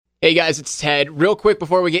Hey guys, it's Ted. Real quick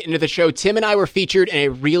before we get into the show, Tim and I were featured in a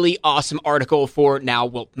really awesome article for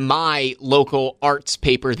my local arts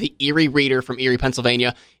paper, the Erie Reader from Erie,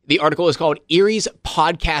 Pennsylvania. The article is called Erie's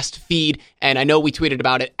Podcast Feed, and I know we tweeted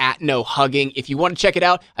about it at No Hugging. If you want to check it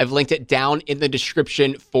out, I've linked it down in the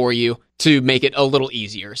description for you to make it a little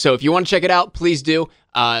easier. So if you want to check it out, please do.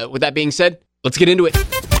 With that being said, let's get into it.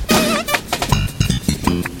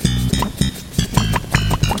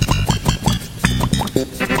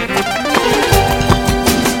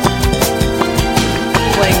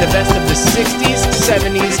 The best of the 60s,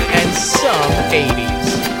 70s, and some 80s.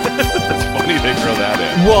 That's funny they throw that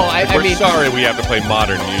in. Well, I mean, sorry we have to play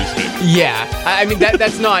modern music. Yeah, I mean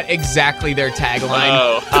that's not exactly their tagline.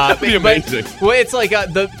 Oh, that'd be amazing. Well, it's like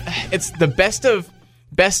it's the best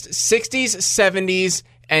 60s, 70s,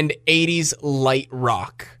 and 80s light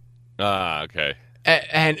rock. Okay.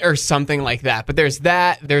 And or something like that. But there's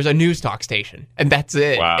a news talk station, and that's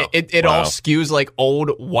it. Wow. It all skews like old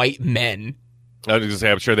white men. I was going to say,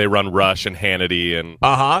 I'm sure they run Rush and Hannity and...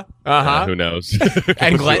 Who knows?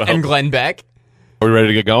 and Glenn Beck. Are we ready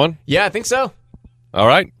to get going? Yeah, I think so. All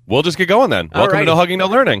right. We'll just get going then. Welcome to No Hugging, No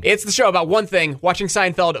Learning. It's the show about one thing, watching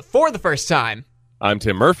Seinfeld for the first time. I'm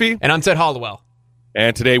Tim Murphy. And I'm Ted Hollowell.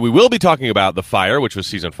 And today we will be talking about The Fire, which was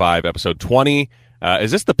Season 5, Episode 20. Is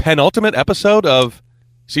this the penultimate episode of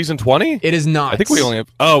Season 20? It is not. I think we only have...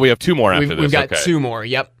 Oh, we have two more after this. We've got two more,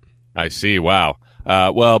 yep. I see. Wow.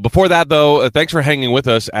 Well, before that, though, thanks for hanging with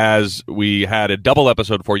us as we had a double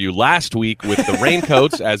episode for you last week with the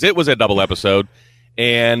Raincoats, as it was a double episode.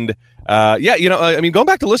 And, going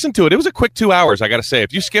back to listen to it, it was a quick 2 hours, I got to say.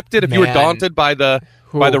 If you skipped it, if you were daunted by the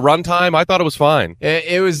runtime, I thought it was fine.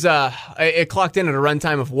 It was, it clocked in at a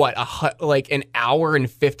runtime of what, like an hour and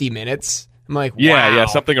 50 minutes? I'm like, wow. Yeah,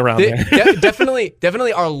 something around there.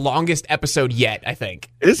 Definitely our longest episode yet, I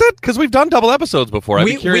think. Is it? Because we've done double episodes before. I'd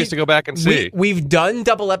be curious to go back and see. We've done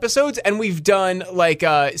double episodes, and we've done like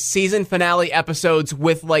season finale episodes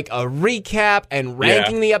with like a recap and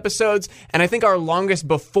ranking the episodes. And I think our longest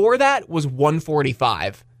before that was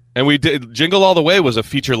 145. And we did Jingle All the Way was a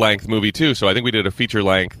feature length movie too, so I think we did a feature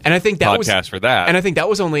length podcast for that. And I think that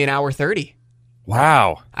was only an hour 30.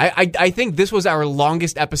 Wow. I think this was our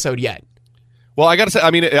longest episode yet. Well, I got to say,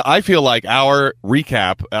 I mean, I feel like our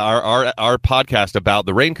recap, our podcast about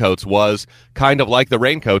the Raincoats was kind of like the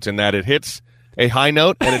Raincoats in that it hits a high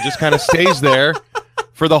note and it just kind of stays there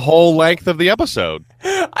for the whole length of the episode.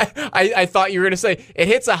 I thought you were going to say it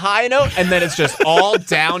hits a high note and then it's just all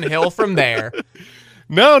downhill from there.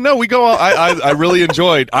 No, we go. I really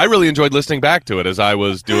enjoyed listening back to it as I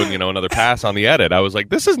was doing, another pass on the edit. I was like,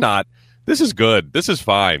 this is good. This is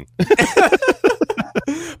fine.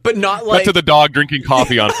 But not like... Cut to the dog drinking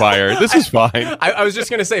coffee on fire. This is fine. I was just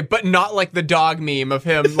going to say, but not like the dog meme of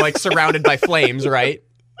him, like, surrounded by flames, right?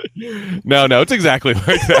 No, it's exactly like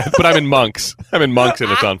that. But I'm in Monks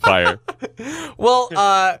and it's on fire.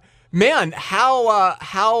 Well, man,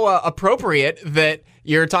 how appropriate that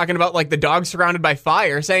you're talking about, like, the dog surrounded by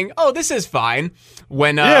fire, saying, oh, this is fine,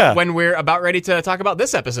 when we're about ready to talk about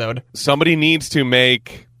this episode. Somebody needs to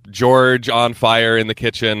make... George on fire in the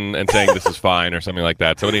kitchen and saying this is fine or something like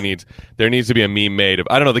that. There needs to be a meme made of,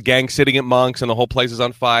 I don't know, the gang sitting at Monk's and the whole place is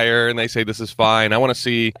on fire and they say this is fine. I want to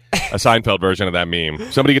see a Seinfeld version of that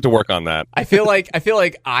meme. Somebody get to work on that. I feel like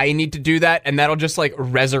I need to do that, and that'll just like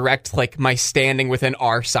resurrect like my standing within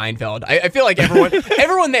our Seinfeld. I feel like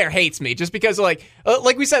everyone there hates me just because like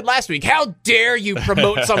we said last week, how dare you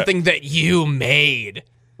promote something that you made?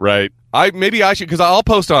 Right. Maybe I should, because I'll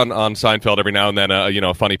post on Seinfeld every now and then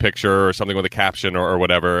a funny picture or something with a caption or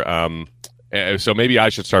whatever. So maybe I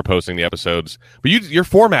should start posting the episodes. But your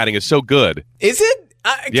formatting is so good. Is it?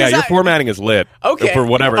 Your formatting is lit. Okay. For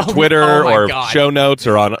whatever, Twitter or show notes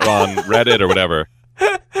or on Reddit or whatever.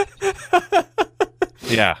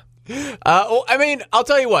 Yeah. I mean, I'll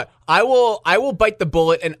tell you what. I will bite the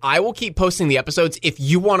bullet and I will keep posting the episodes if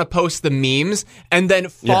you want to post the memes and then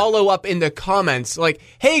follow up in the comments like,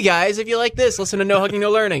 hey guys, if you like this, listen to No Hugging,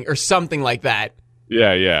 No Learning or something like that.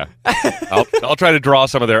 Yeah. I'll try to draw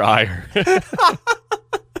some of their ire.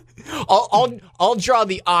 I'll draw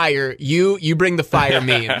the ire. You bring the fire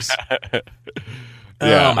memes.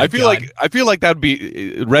 Yeah, oh I feel like that would be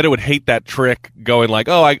Reddit would hate that trick going like,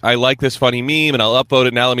 oh, I like this funny meme and I'll upvote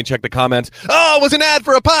it now. Let me check the comments. Oh, it was an ad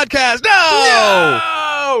for a podcast.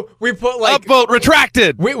 No! We put like upvote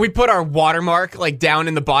retracted. We put our watermark like down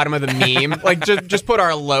in the bottom of the meme, like just put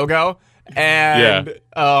our logo. And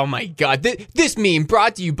oh my god, this meme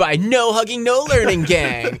brought to you by No Hugging, No Learning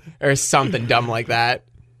Gang or something dumb like that.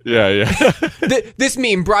 Yeah. This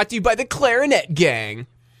meme brought to you by the Clarinet Gang.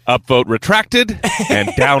 Upvote retracted and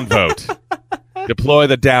downvote. Deploy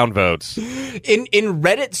the downvotes. In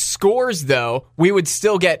Reddit scores, though, we would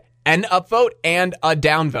still get an upvote and a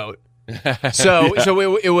downvote. So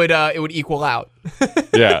it would equal out.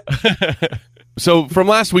 Yeah. So from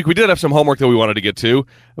last week, we did have some homework that we wanted to get to.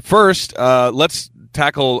 First, let's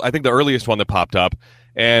tackle, I think, the earliest one that popped up.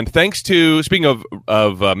 And thanks to, speaking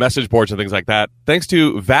of message boards and things like that, thanks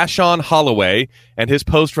to Vashon Holloway and his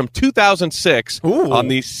post from 2006 on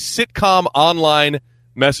the sitcom online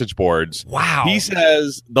message boards. Wow. He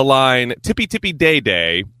says the line, "Tippy Tippy Day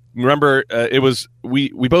Day." Remember, it was, we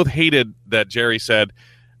both hated that Jerry said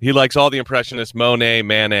he likes all the impressionists, Monet,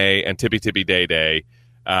 Manet, and Tippy Tippy Day Day.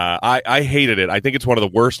 I hated it. I think it's one of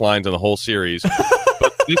the worst lines in the whole series.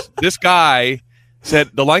 But this guy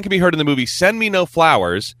said the line can be heard in the movie "Send Me No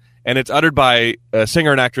Flowers," and it's uttered by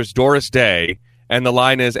singer and actress Doris Day. And the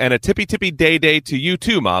line is, "And a tippy tippy day day to you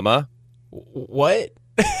too, Mama." What?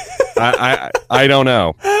 I don't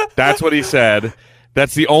know. That's what he said.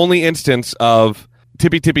 That's the only instance of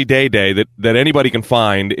tippy tippy day day that anybody can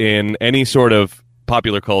find in any sort of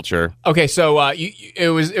popular culture. Okay, so it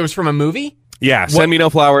was from a movie? Yeah, "Send Me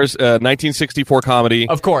No Flowers," 1964 comedy.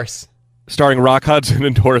 Of course. Starring Rock Hudson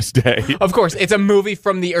and Doris Day. Of course, it's a movie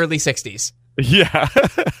from the early 60s. Yeah.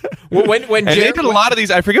 When and they did a lot of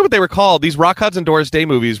these, I forget what they were called. These Rock Hudson, Doris Day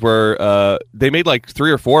movies were, they made like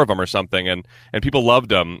 3 or 4 of them or something, and people loved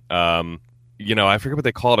them. I forget what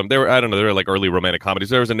they called them. They were like early romantic comedies.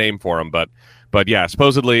 There was a name for them, but yeah,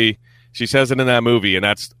 supposedly she says it in that movie, and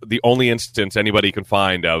that's the only instance anybody can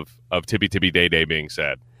find of Tippy Tippy Day Day being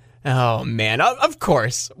said. Oh man, of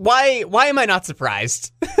course. Why am I not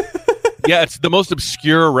surprised? Yeah, it's the most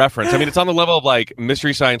obscure reference. I mean, it's on the level of like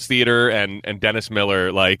Mystery Science Theater and Dennis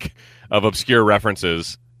Miller, like, of obscure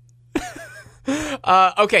references.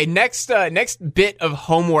 Okay, next bit of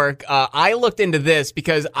homework. I looked into this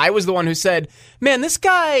because I was the one who said, "Man, this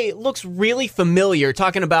guy looks really familiar."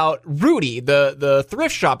 Talking about Rudy, the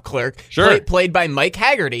thrift shop clerk, sure. played by Mike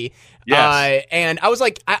Haggerty. Yes. And I was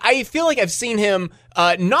like, I feel like I've seen him,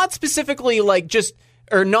 not specifically like just.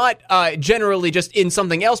 Or not generally just in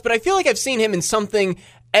something else, but I feel like I've seen him in something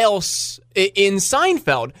else in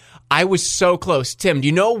Seinfeld. I was so close. Tim, do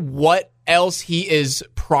you know what else he is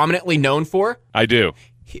prominently known for? I do.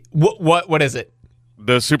 What is it?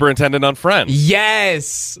 The superintendent on Friends.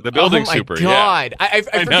 Yes. The building super. Oh my God.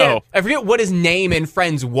 Yeah. I forget what his name in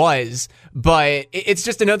Friends was, but it's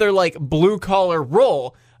just another like blue collar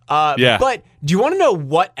role. Yeah. But do you want to know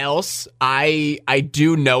what else I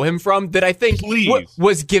do know him from that I think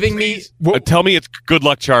was giving me... Tell me it's Good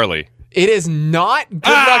Luck Charlie. It is not Good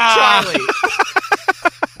Luck Charlie.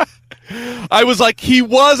 I was like, he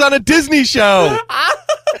was on a Disney show.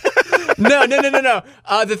 No.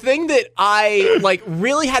 The thing that I like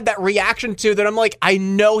really had that reaction to that I'm like, I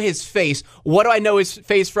know his face. What do I know his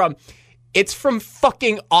face from? It's from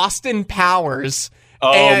fucking Austin Powers.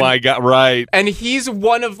 Oh my God, right. And he's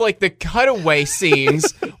one of like the cutaway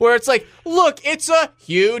scenes where it's like, look, it's a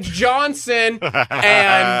huge Johnson.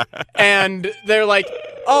 And they're like,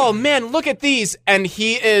 oh man, look at these. And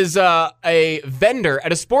he is a vendor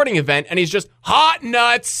at a sporting event and he's just hot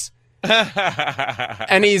nuts.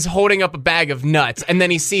 And he's holding up a bag of nuts. And then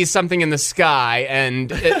he sees something in the sky.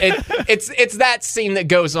 And it's that scene that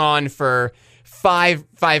goes on for five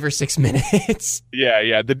or 6 minutes.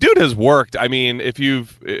 Yeah. The dude has worked. I mean, if you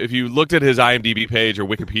looked at his IMDb page or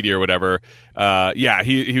Wikipedia or whatever,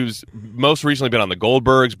 he was most recently been on the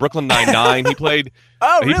Goldbergs, Brooklyn Nine-Nine. He played.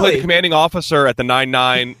 Really? He played the commanding officer at the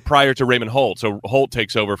 9-9 prior to Raymond Holt. So Holt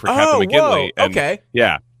takes over for Captain McGinley. Whoa, okay.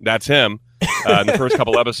 Yeah, that's him. In the first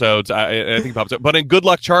couple episodes, I think he pops up. But in Good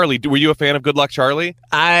Luck Charlie, were you a fan of Good Luck Charlie?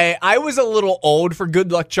 I was a little old for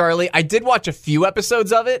Good Luck Charlie. I did watch a few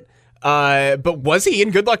episodes of it. But was he in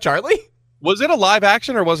Good Luck Charlie? Was it a live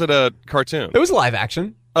action or was it a cartoon? It was live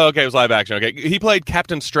action. Oh, okay, it was live action. Okay, he played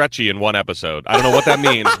Captain Stretchy in one episode. I don't know what that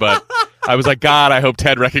means, but I was like, God, I hope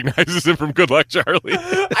Ted recognizes him from Good Luck Charlie.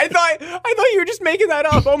 I thought you were just making that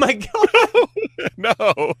up. Oh my God.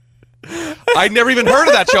 No. I'd never even heard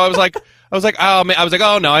of that show. I was like, oh man. I was like,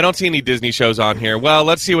 oh no, I don't see any Disney shows on here. Well,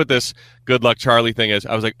 let's see what this Good Luck Charlie thing is.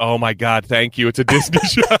 I was like, oh my God, thank you. It's a Disney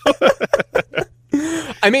show.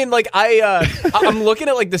 I mean, like I'm looking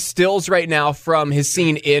at like the stills right now from his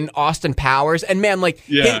scene in Austin Powers, and man, like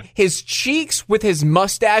his cheeks with his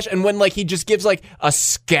mustache, and when like he just gives like a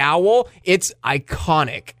scowl, it's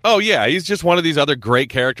iconic. Oh yeah, he's just one of these other great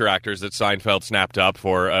character actors that Seinfeld snapped up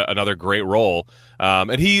for another great role.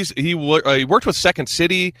 And he worked with Second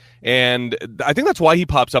City, and I think that's why he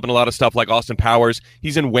pops up in a lot of stuff like Austin Powers.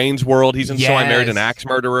 He's in Wayne's World. He's in So I Married an Axe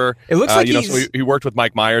Murderer. It looks like so he worked with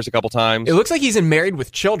Mike Myers a couple times. It looks like he's in Married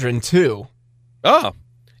with Children too. Oh,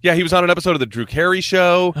 Yeah, he was on an episode of the Drew Carey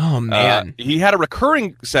Show. Oh, man. He had a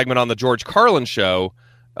recurring segment on the George Carlin Show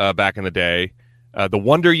back in the day. The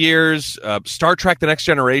Wonder Years, Star Trek The Next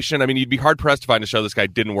Generation. I mean, you'd be hard-pressed to find a show this guy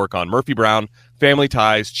didn't work on. Murphy Brown, Family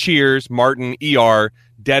Ties, Cheers, Martin, ER,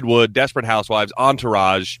 Deadwood, Desperate Housewives,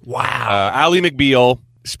 Entourage. Wow. Ally McBeal,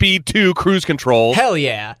 Speed 2, Cruise Control. Hell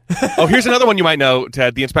yeah. Oh, here's another one you might know,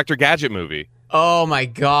 Ted, the Inspector Gadget movie. Oh my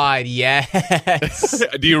God, yes.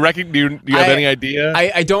 Do you have any idea?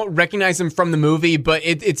 I don't recognize him from the movie, but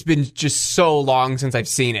it's been just so long since I've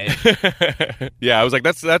seen it. Yeah, I was like,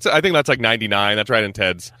 that's. I think that's like 99. That's right in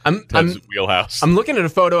Ted's wheelhouse. I'm looking at a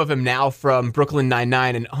photo of him now from Brooklyn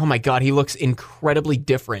Nine-Nine, and oh my God, he looks incredibly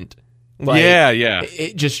different. Like, yeah.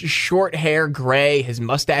 It just short hair, gray. His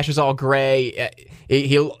mustache is all gray.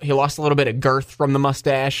 He lost a little bit of girth from the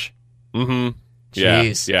mustache. Mm-hmm.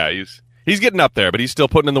 Jeez. Yeah. He's getting up there, but he's still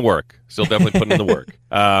putting in the work. Still definitely putting in the work.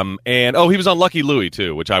 And he was on Lucky Louie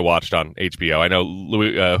too, which I watched on HBO. I know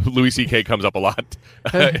Louis C.K. comes up a lot,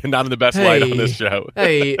 not in the best light on this show.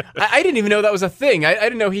 I didn't even know that was a thing. I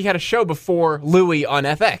didn't know he had a show before Louis on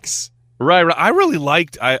FX. Right. I really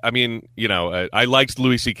liked. I liked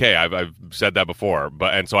Louis C.K. I've said that before,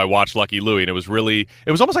 and so I watched Lucky Louie, and it was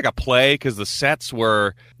almost like a play because the sets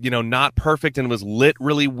were, not perfect and it was lit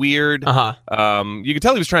really weird. You could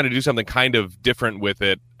tell he was trying to do something kind of different with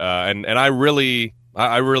it, and I really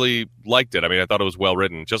liked it. I mean, I thought it was well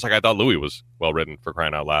written, just like I thought Louis was well written, for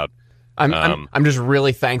crying out loud. I'm just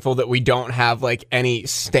really thankful that we don't have like any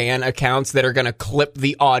Stan accounts that are going to clip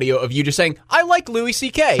the audio of you just saying, I like Louis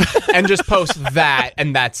C.K. and just post that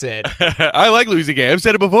and that's it. I like Louis C.K. I've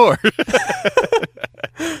said it before.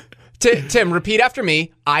 Tim, repeat after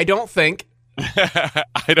me. I don't think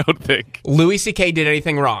Louis C.K. did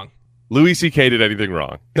anything wrong. Louis C.K. did anything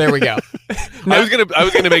wrong. There we go. No. I was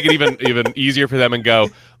gonna make it even easier for them and go,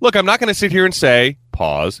 look, I'm not gonna sit here and say,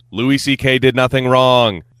 pause, Louis C.K. did nothing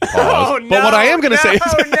wrong. Pause. Oh, no, but what I am gonna say is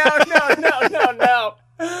no.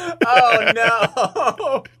 Oh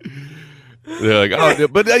no. They're like, oh,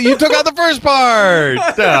 but you took out the first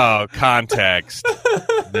part. No, context.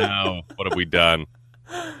 No. What have we done?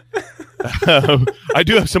 I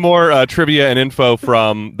do have some more trivia and info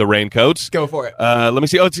from the Raincoats. Go for it. Let me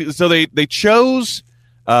see. So they chose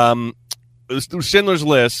Schindler's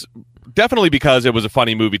List definitely because it was a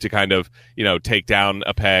funny movie to kind of, take down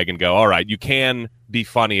a peg and go, all right, you can be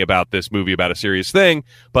funny about this movie about a serious thing.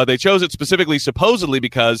 But they chose it specifically, supposedly,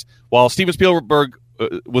 because while Steven Spielberg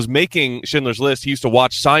was making Schindler's List, he used to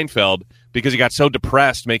watch Seinfeld because he got so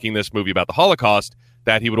depressed making this movie about the Holocaust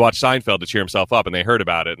that he would watch Seinfeld to cheer himself up, and they heard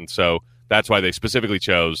about it. And so that's why they specifically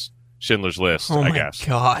chose Schindler's List, I guess.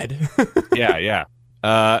 Oh, my God. Yeah.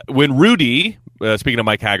 When Rudy, speaking of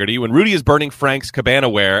Mike Haggerty, when Rudy is burning Frank's cabana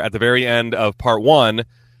ware at the very end of part 1,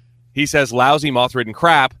 he says lousy moth-ridden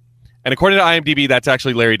crap. And according to IMDb, that's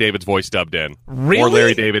actually Larry David's voice dubbed in. Really? Or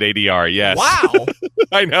Larry David ADR, yes. Wow.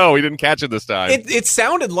 I know, we didn't catch it this time. It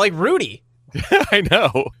sounded like Rudy. I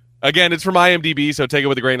know. Again, it's from IMDb, so take it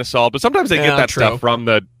with a grain of salt. But sometimes they get that stuff from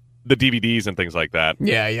the DVDs and things like that.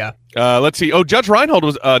 Yeah. Let's see. Oh, Judge Reinhold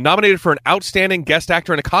was nominated for an outstanding guest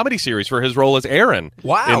actor in a comedy series for his role as Aaron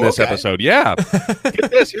in this episode. Yeah. Get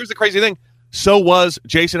this. Here's the crazy thing. So was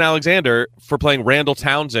Jason Alexander for playing Randall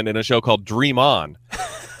Townsend in a show called Dream On.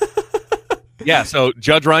 Yeah, so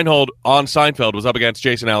Judge Reinhold on Seinfeld was up against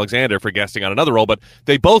Jason Alexander for guesting on another role, but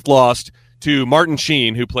they both lost to Martin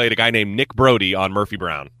Sheen, who played a guy named Nick Brody on Murphy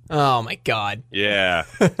Brown. Oh, my God. Yeah.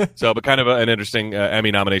 But kind of an interesting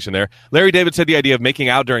Emmy nomination there. Larry David said the idea of making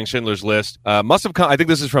out during Schindler's List must have come, I think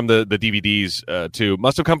this is from the DVDs too,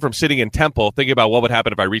 must have come from sitting in Temple thinking about what would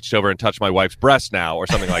happen if I reached over and touched my wife's breast now or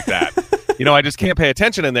something like that. I just can't pay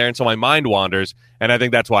attention in there, and so my mind wanders, and I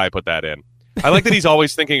think that's why I put that in. I like that he's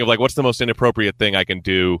always thinking of, like, what's the most inappropriate thing I can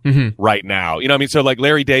do right now? You know what I mean? So, like,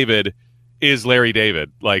 Larry David is Larry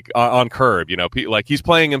David, like, on Curb, like, he's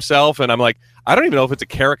playing himself, and I'm like, I don't even know if it's a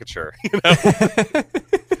caricature,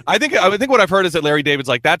 I think what I've heard is that Larry David's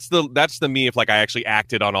like, that's the me if, like, I actually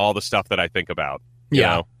acted on all the stuff that I think about, you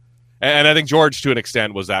know? And I think George, to an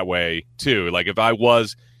extent, was that way, too. Like, if I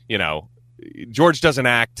was, George doesn't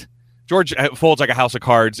act, George folds like a house of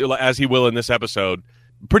cards, as he will in this episode,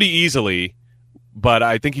 pretty easily. But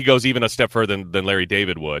I think he goes even a step further than Larry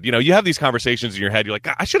David would. You have these conversations in your head. You're like,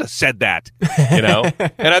 God, I should have said that, And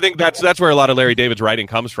I think that's where a lot of Larry David's writing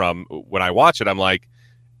comes from. When I watch it, I'm like,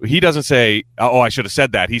 he doesn't say, oh, I should have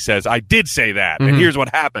said that. He says, I did say that, and here's what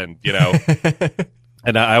happened,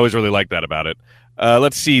 And I always really like that about it.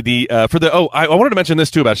 Let's see. I wanted to mention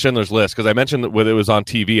this, too, about Schindler's List, because I mentioned that it was on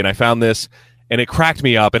TV, and I found this. and it cracked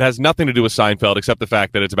me up. It has nothing to do with Seinfeld except the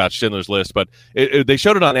fact that it's about Schindler's List, but they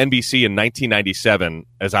showed it on NBC in 1997.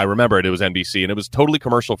 As I remember it was NBC, and it was totally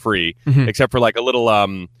commercial free, except for like a little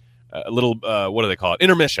what do they call it?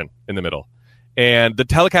 Intermission in the middle. And the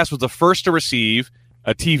telecast was the first to receive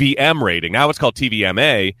a TVM rating. Now it's called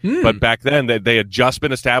TVMA, but back then they had just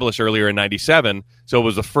been established earlier in 97, so it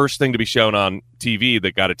was the first thing to be shown on TV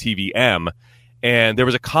that got a TVM. And there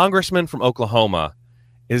was a congressman from Oklahoma.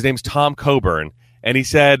 His name's Tom Coburn, and he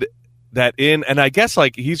said that and I guess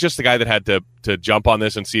like he's just the guy that had to jump on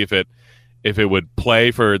this and see if it would play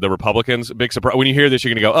for the Republicans. Big surprise. When you hear this, you're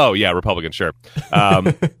going to go, oh, yeah, Republicans, sure.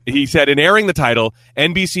 He said, in airing the title,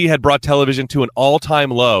 NBC had brought television to an all-time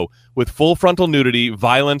low with full frontal nudity,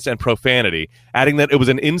 violence, and profanity, adding that it was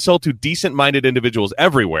an insult to decent-minded individuals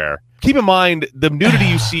everywhere. Keep in mind, the nudity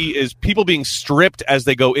you see is people being stripped as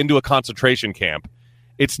they go into a concentration camp.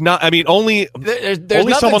 It's not, I mean, only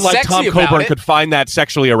someone like Tom Coburn could find that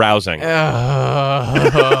sexually arousing. I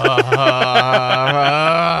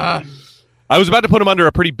was about to put him under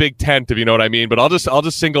a pretty big tent, if you know what I mean, but I'll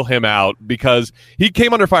just single him out because he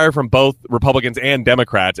came under fire from both Republicans and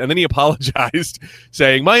Democrats, and then he apologized,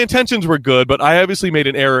 saying, my intentions were good, but I obviously made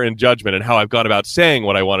an error in judgment in how I've gone about saying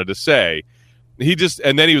what I wanted to say.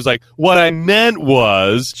 And then he was like, what I meant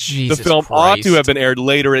was Jesus the film Christ. ought to have been aired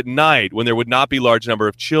later at night when there would not be large number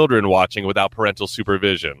of children watching without parental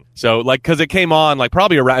supervision. So, like, because it came on, like,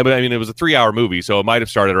 probably around, I mean, it was a 3-hour movie, so it might have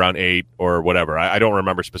started around 8 or whatever. I don't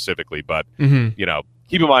remember specifically, but, you know,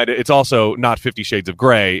 keep in mind, it's also not 50 Shades of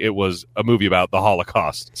Grey. It was a movie about the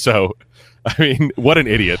Holocaust. So, I mean, what an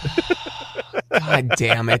idiot. God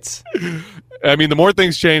damn it. I mean, the more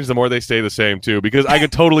things change, the more they stay the same, too, because I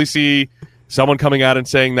could totally see someone coming out and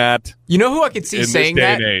saying that. You know who I could see saying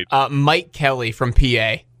that? Mike Kelly from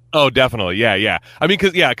PA. Oh, definitely. Yeah. I mean,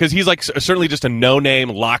 because he's like certainly just a no-name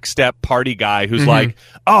lockstep party guy who's like,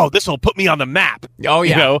 oh, this will put me on the map. Oh, yeah,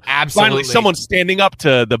 you know? absolutely. Finally, someone's standing up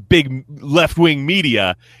to the big left-wing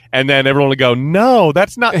media, and then everyone will go, no,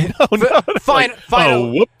 that's not.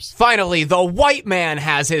 No. Whoops. Finally, the white man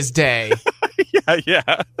has his day.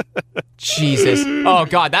 Yeah. Jesus. Oh,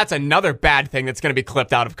 God, that's another bad thing that's going to be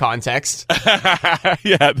clipped out of context.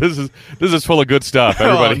 Yeah, this is full of good stuff.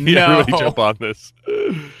 Everybody jump on this.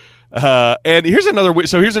 And here's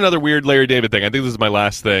another weird Larry David thing. I think this is my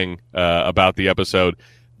last thing about the episode.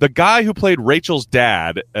 The guy who played Rachel's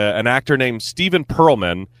dad, an actor named Stephen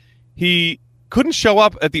Perlman, he couldn't show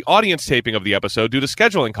up at the audience taping of the episode due to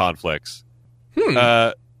scheduling conflicts.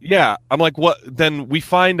 Yeah, I'm like, what? Then we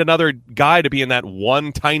find another guy to be in that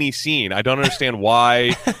one tiny scene. I don't understand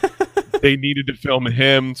why they needed to film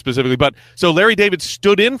him specifically. But so Larry David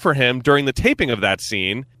stood in for him during the taping of that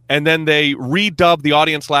scene, and then they redubbed the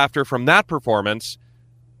audience laughter from that performance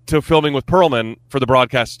to filming with Perlman for the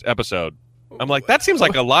broadcast episode. I'm like, that seems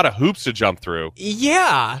like a lot of hoops to jump through.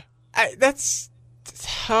 Yeah, that's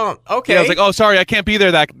okay. Yeah, I was like, oh, sorry, I can't be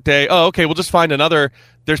there that day. Oh, okay, we'll just find another.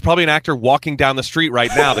 There's probably an actor walking down the street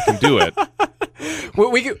right now that can do it.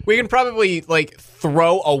 We can probably like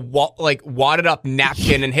throw a wadded up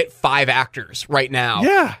napkin and hit 5 actors right now.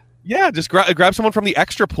 Yeah. Just grab someone from the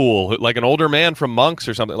extra pool, like an older man from Monks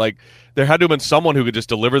or something. Like there had to have been someone who could just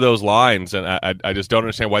deliver those lines, and I just don't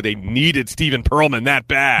understand why they needed Stephen Perlman that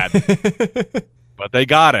bad. But they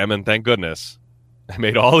got him, and thank goodness, it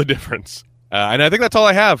made all the difference. And I think that's all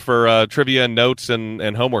I have for trivia and notes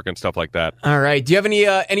and homework and stuff like that. All right. Do you have any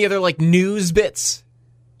other like news bits?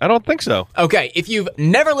 I don't think so. Okay. If you've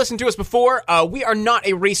never listened to us before, we are not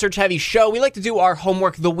a research-heavy show. We like to do our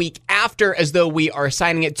homework the week after as though we are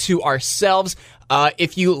assigning it to ourselves.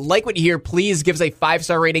 If you like what you hear, please give us a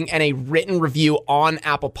 5-star rating and a written review on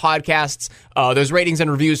Apple Podcasts. Those ratings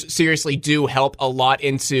and reviews seriously do help a lot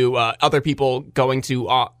into other people going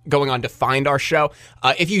on to find our show.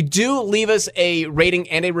 If you do leave us a rating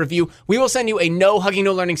and a review, we will send you a No Hugging,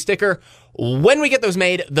 No Learning sticker. When we get those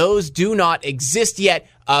made, those do not exist yet.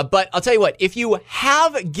 But I'll tell you what, if you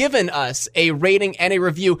have given us a rating and a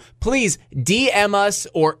review, please DM us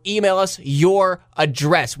or email us your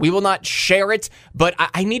address. We will not share it, but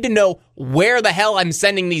I need to know where the hell I'm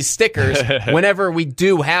sending these stickers whenever we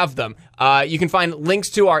do have them. You can find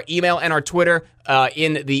links to our email and our Twitter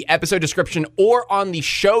in the episode description or on the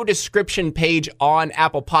show description page on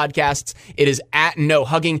Apple Podcasts. It is at No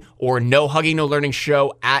Hugging or No Hugging, No Learning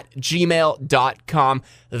Show at gmail.com.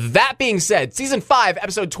 That being said, Season 5,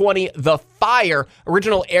 Episode 20, The Fire,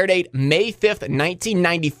 original air date May 5th,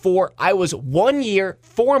 1994. I was 1 year,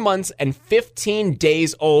 4 months, and 15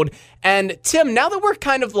 days old. And Tim, now that we're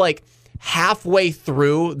kind of like halfway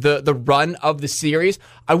through the run of the series,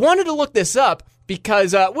 I wanted to look this up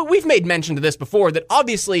because we've made mention to this before, that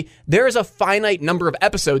obviously there is a finite number of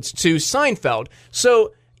episodes to Seinfeld.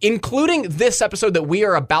 So, including this episode that we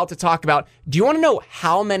are about to talk about, do you want to know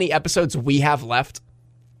how many episodes we have left?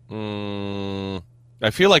 I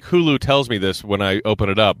feel like Hulu tells me this when I open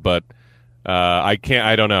it up, but I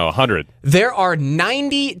don't know, 100. There are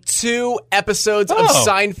 92 episodes of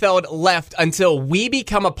Seinfeld left until we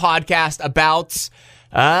become a podcast about,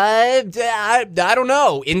 I don't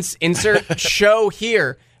know, insert show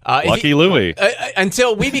here. Lucky Louie.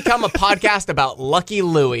 Until we become a podcast about Lucky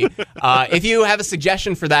Louie. If you have a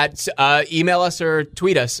suggestion for that, email us or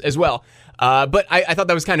tweet us as well. But I thought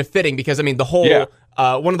that was kind of fitting because, I mean, the whole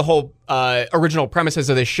one of the whole original premises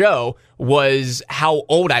of this show was how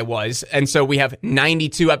old I was. And so we have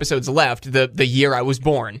 92 episodes left, the year I was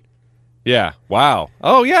born. Yeah. Wow.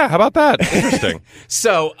 Oh, yeah. How about that? Interesting.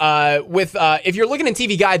 So, if you're looking in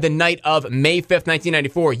TV Guide the night of May 5th,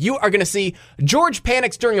 1994, you are going to see George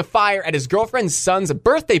panics during a fire at his girlfriend's son's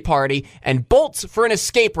birthday party and bolts for an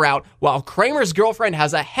escape route, while Kramer's girlfriend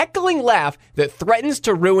has a heckling laugh that threatens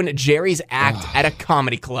to ruin Jerry's act at a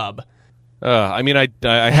comedy club. I mean, I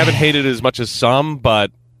haven't hated it as much as some,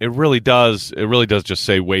 but it really does just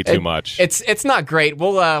say way too much. It's not great.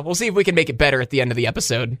 We'll see if we can make it better at the end of the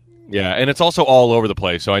episode. Yeah, and it's also all over the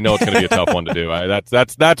place, so I know it's going to be a tough one to do.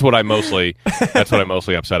 That's what I'm mostly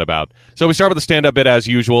upset about. So we start with the stand-up bit as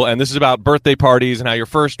usual, and this is about birthday parties and how your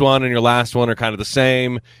first one and your last one are kind of the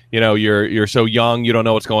same. You know, you're so young you don't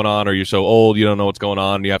know what's going on, or you're so old you don't know what's going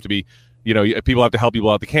on. You have to be, people have to help you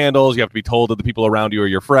blow out the candles. You have to be told that the people around you are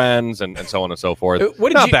your friends, and so on and so forth.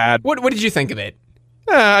 Not bad. What did you think of it?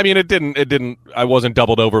 I mean, it didn't. I wasn't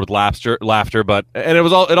doubled over with laughter, but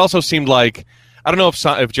it also seemed like. I don't know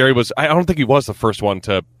if Jerry was. I don't think he was the first one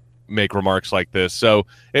to make remarks like this. So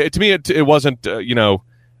to me, it wasn't.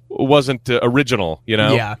 Wasn't original.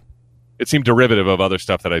 Yeah. It seemed derivative of other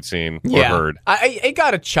stuff that I'd seen or heard. It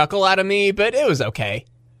got a chuckle out of me, but it was okay.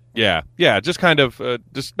 Yeah. Just kind of,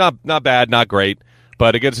 just not bad, not great.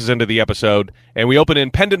 But it gets us into the episode, and we open in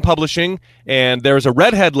Pendant Publishing, and there's a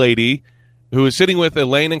redhead lady who is sitting with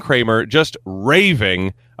Elaine and Kramer, just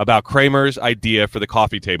raving about Kramer's idea for the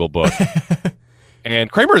coffee table book.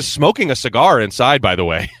 And Kramer is smoking a cigar inside, by the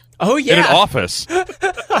way. Oh, yeah. In an office.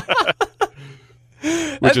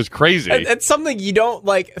 Which is crazy. It's something you don't,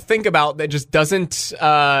 think about that just doesn't...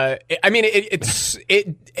 it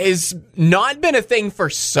has not been a thing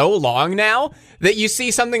for so long now that you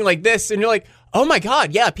see something like this and you're like, oh, my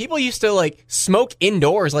God, yeah, people used to, smoke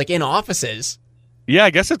indoors, in offices. Yeah,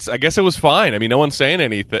 I guess it was fine. I mean, no one's saying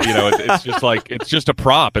anything. It's just it's just a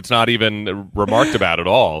prop. It's not even remarked about at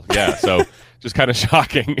all. Yeah, so... Just kind of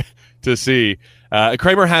shocking to see.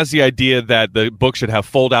 Kramer has the idea that the book should have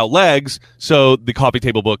fold-out legs, so the coffee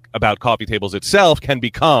table book about coffee tables itself can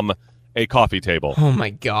become a coffee table. Oh,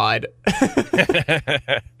 my God.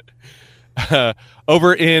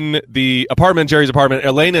 Over in the apartment, Jerry's apartment,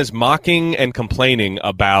 Elaine is mocking and complaining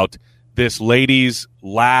about this lady's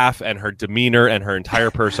laugh and her demeanor and her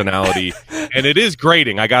entire personality. And it is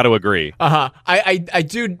grating, I got to agree. I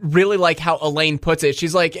do really like how Elaine puts it.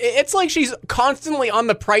 She's like, it's like she's constantly on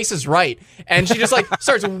The Price is Right. And she just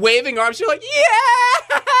starts waving her arms. She's like,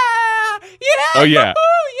 yeah! Yeah! Oh, yeah.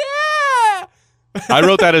 Yeah! I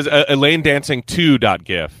wrote that as Elaine Dancing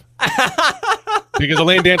 2.gif. Because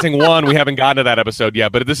Elaine Dancing 1, we haven't gotten to that episode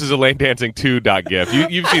yet, but this is Elaine Dancing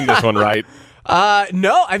 2.gif. You've seen this one, right?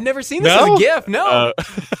 No, I've never seen this as a GIF. No.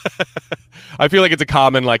 I feel like it's a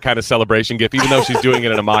common kind of celebration GIF, even though she's doing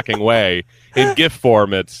it in a mocking way. In GIF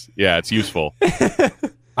form, it's useful.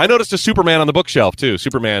 I noticed a Superman on the bookshelf too.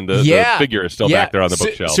 Superman, the figure is still back there on the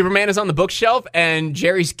bookshelf. Superman is on the bookshelf, and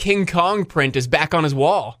Jerry's King Kong print is back on his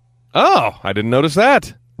wall. Oh, I didn't notice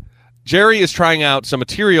that. Jerry is trying out some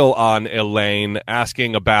material on Elaine,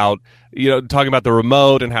 asking about, talking about the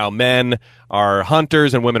remote and how men are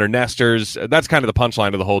hunters and women are nesters. That's kind of the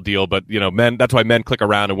punchline of the whole deal. But, men, that's why men click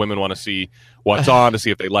around and women want to see what's on to see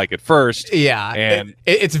if they like it first. Yeah. And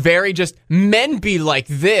it's very just men be like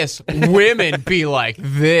this, women be like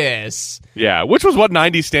this. Yeah. Which was what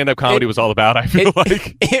 90s stand-up comedy was all about, I feel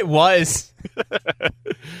like. It was.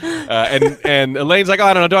 And Elaine's like, oh,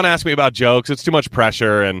 I don't know, don't ask me about jokes. It's too much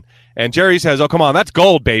pressure. And Jerry says, oh, come on, that's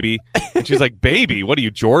gold, baby. And she's like, baby? What are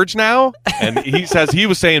you, George now? And he says he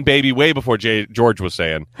was saying baby way before George was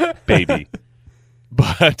saying baby.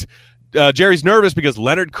 But Jerry's nervous because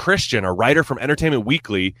Leonard Christian, a writer from Entertainment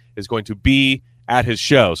Weekly, is going to be at his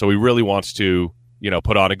show. So he really wants to,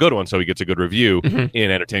 put on a good one so he gets a good review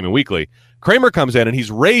in Entertainment Weekly. Kramer comes in and he's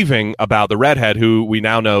raving about the redhead, who we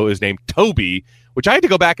now know is named Toby, which I had to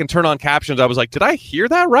go back and turn on captions. I was like, did I hear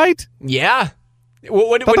that right? Yeah.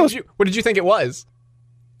 What did you think it was?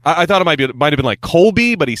 I thought it might have been like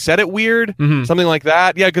Colby, but he said it weird, something like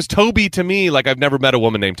that. Yeah, because Toby to me, like I've never met a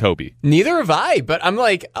woman named Toby. Neither have I, but I'm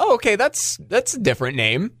like, oh, okay, that's a different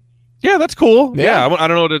name. Yeah, that's cool. Yeah, I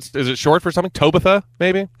don't know what is it short for something? Tobitha,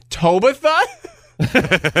 maybe? Tobitha?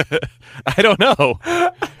 I don't know.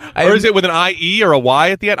 Or is it with an I-E or a Y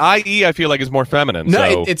at the end? I-E I feel like is more feminine. No,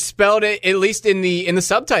 so. it's spelled, at least in the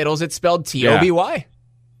subtitles, it's spelled Toby.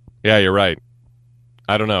 Yeah, you're right.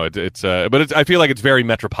 I don't know. But I feel like it's very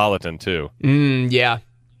metropolitan too. Yeah,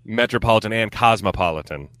 metropolitan and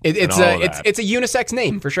cosmopolitan. It's a unisex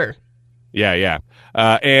name for sure. Yeah.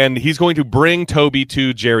 And he's going to bring Toby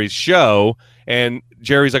to Jerry's show, and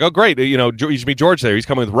Jerry's like, "Oh, great! You should meet George there. He's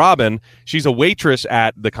coming with Robin. She's a waitress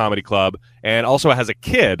at the comedy club, and also has a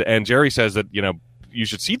kid." And Jerry says that you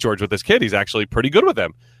should see George with this kid. He's actually pretty good with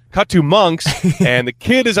him. Cut to Monks, and the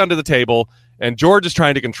kid is under the table. And George is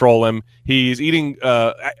trying to control him. He's eating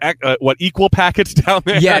equal packets down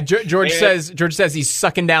there. Yeah, George says he's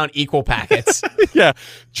sucking down equal packets. Yeah,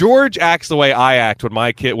 George acts the way I act when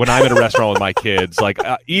I'm in a restaurant with my kids, like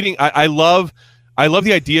eating. I love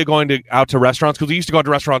the idea of going out to restaurants, because we used to go out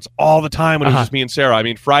to restaurants all the time when it was just me and Sarah. I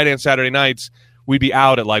mean, Friday and Saturday nights we'd be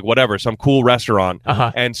out at like whatever, some cool restaurant,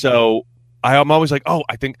 and so I'm always like, oh,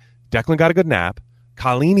 I think Declan got a good nap.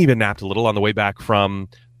 Colleen even napped a little on the way back from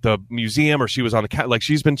the museum, or she was on the like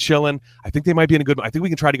she's been chilling. I think they might be in a good. I think we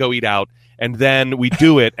can try to go eat out, and then we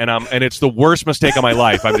do it, and it's the worst mistake of my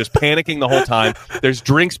life. I'm just panicking the whole time. There's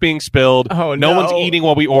drinks being spilled. Oh, no one's eating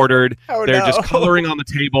what we ordered. Oh, They're just coloring on the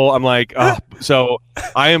table. I'm like, oh. So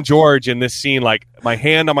I am George in this scene, like my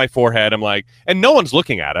hand on my forehead. I'm like, and no one's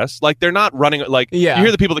looking at us. Like they're not running. Like you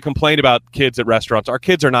hear the people that complain about kids at restaurants. Our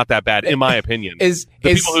kids are not that bad, in my opinion.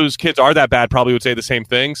 People whose kids are that bad probably would say the same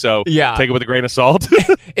thing. So take it with a grain of salt.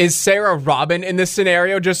 Is Sarah Robin in this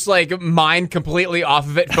scenario just like mind completely off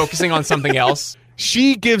of it, focusing on something else?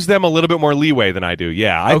 She gives them a little bit more leeway than I do.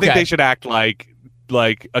 Yeah, I think they should act like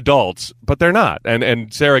adults, but they're not.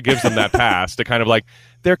 And Sarah gives them that pass to kind of like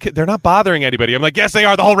they're not bothering anybody. I'm like, yes, they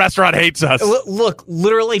are. The whole restaurant hates us. Look,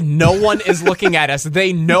 literally no one is looking at us.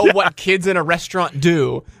 They know what kids in a restaurant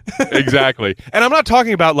do. Exactly. And I'm not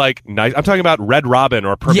talking about like nice. I'm talking about Red Robin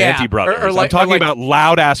or Primanti Brothers. I'm talking about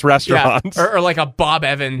loud ass restaurants. Yeah, or like a Bob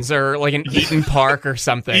Evans or like an Eaton Park or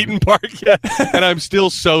something. Eaton Park, yeah. And I'm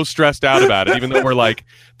still so stressed out about it, even though we're like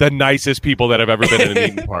the nicest people that have ever been in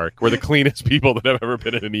an Eaton Park. We're the cleanest people that have ever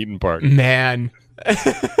been in an Eaton Park. Man.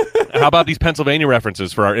 How about these Pennsylvania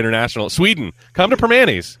references for our international? Sweden, come to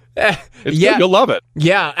Primanti's. It's good. You'll love it.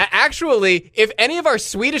 Yeah, actually, if any of our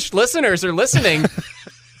Swedish listeners are listening,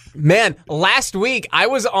 man, last week I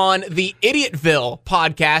was on the Idiotville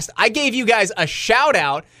podcast. I gave you guys a shout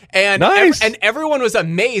out, and and everyone was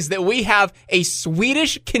amazed that we have a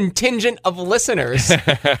Swedish contingent of listeners.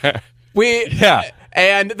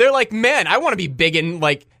 And they're like, man, I want to be big in,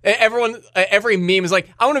 like, every meme is like,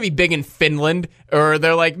 I want to be big in Finland. Or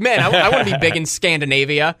they're like, man, I want to be big in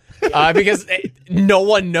Scandinavia. Because no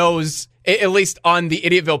one knows, at least on the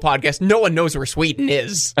Idiotville podcast, no one knows where Sweden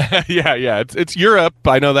is. Yeah. It's Europe.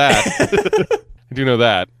 I know that. I do know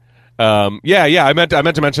that. I meant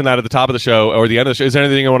to mention that at the top of the show or the end of the show. Is there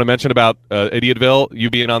anything I want to mention about Idiotville, you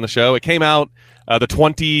being on the show? It came out the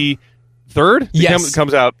 23rd? Yes. It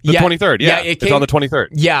comes out the 23rd. Yeah, it's on the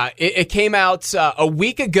 23rd. Yeah, it came out a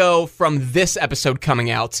week ago from this episode coming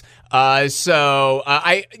out. So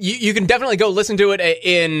you can definitely go listen to it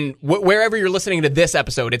in wherever you're listening to this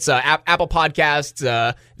episode. It's Apple Podcasts,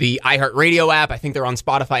 the iHeartRadio app. I think they're on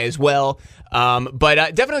Spotify as well.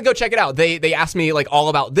 But definitely go check it out. They asked me like all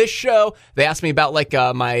about this show. They asked me about like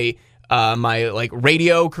my like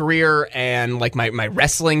radio career and like my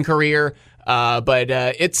wrestling career. But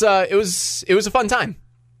it was a fun time.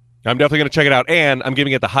 I'm definitely going to check it out, and I'm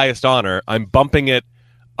giving it the highest honor. I'm bumping it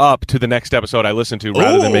up to the next episode I listen to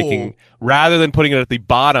rather than putting it at the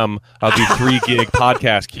bottom of the 3 gig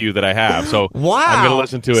podcast queue that I have. So wow. I'm going to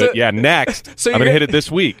listen to it. Yeah, next. So I'm going to hit it this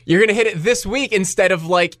week. You're going to hit it this week instead of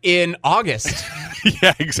like in August.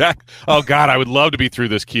 Yeah, exactly. Oh God, I would love to be through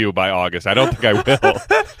this queue by August. I don't think I will.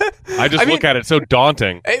 I just look at it so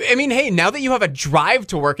daunting. I mean, hey, now that you have a drive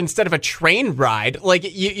to work instead of a train ride, like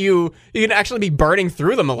you can actually be burning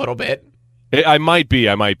through them a little bit. I might be,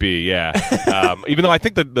 yeah. Even though I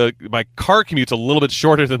think that my car commute's a little bit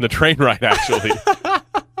shorter than the train ride, actually.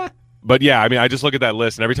 But yeah, I mean, I just look at that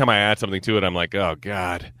list, and every time I add something to it, I'm like, oh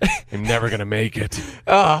God, I'm never going to make it.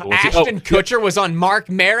 Ashton Kutcher was on Mark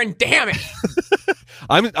Maron, damn it.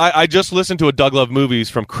 I just listened to a Doug Love Movies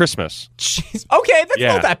from Christmas. Jeez. Okay, that's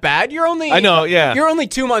not that bad. You're only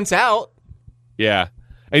 2 months out. Yeah.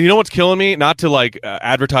 And you know what's killing me? Not to like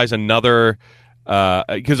advertise another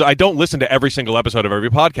because I don't listen to every single episode of every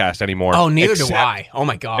podcast anymore. Oh, neither do I. Oh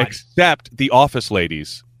my god. Except The Office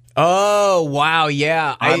Ladies. Oh wow,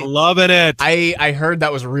 yeah. I'm loving it. I heard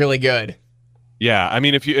that was really good. Yeah, I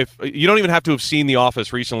mean, if you don't even have to have seen The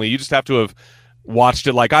Office recently, you just have to have watched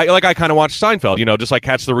it like I kind of watched Seinfeld, just like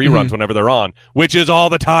catch the reruns whenever they're on, which is all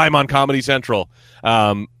the time on Comedy Central.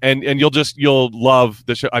 And you'll love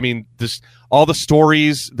the show. I mean, all the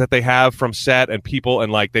stories that they have from set and people,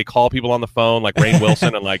 and like they call people on the phone, like Rainn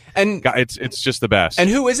Wilson, and like and it's just the best. And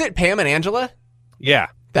who is it? Pam and Angela? Yeah,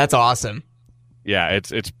 that's awesome. Yeah,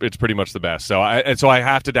 it's pretty much the best. So I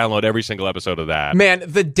have to download every single episode of that. Man,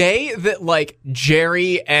 the day that like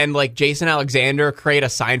Jerry and like Jason Alexander create a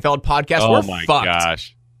Seinfeld podcast, we're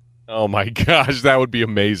fucked. Oh my gosh, that would be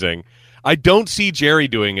amazing. I don't see Jerry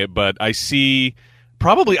doing it, but I think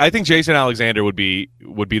Jason Alexander would be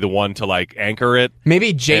the one to like anchor it.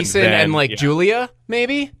 Maybe Jason and Julia,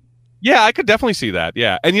 maybe? Yeah, I could definitely see that.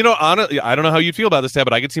 Yeah. And honestly, I don't know how you'd feel about this, Ted,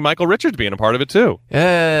 but I could see Michael Richards being a part of it too.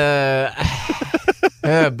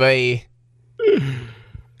 Boy.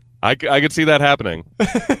 I could see that happening.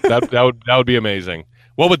 that would be amazing.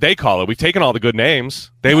 What would they call it? We've taken all the good names.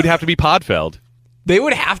 They would have to be Podfeld. They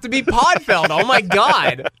would have to be Podfeld. Oh my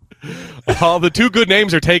god. All the two good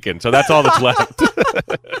names are taken, so that's all that's left.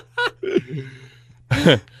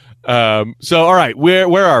 So all right,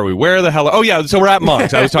 where are we? Where the hell? Oh yeah, so we're at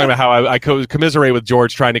Monks. I was talking about how I commiserate with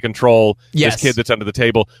George trying to control this kid that's under the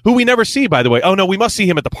table, who we never see, by the way. Oh no, we must see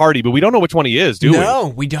him at the party, but we don't know which one he is, do we? No,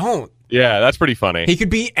 we don't. Yeah, that's pretty funny. He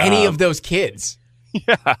could be any of those kids.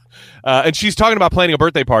 Yeah, and she's talking about planning a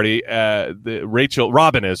birthday party.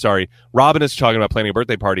 Robin is talking about planning a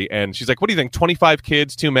birthday party, and she's like, "What do you think? 25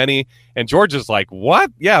 kids, too many?" And George is like,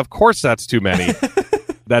 "What? Yeah, of course that's too many."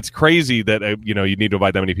 That's crazy that you need to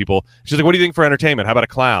invite that many people. She's like, "What do you think for entertainment? How about a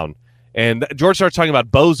clown?" And George starts talking about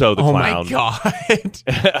Bozo the clown. Oh my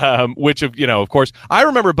god! Which of course, I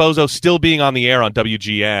remember Bozo still being on the air on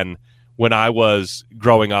WGN when I was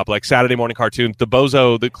growing up, like Saturday morning cartoons. The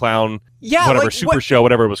Bozo the clown, Super Show,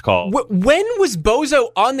 whatever it was called. When was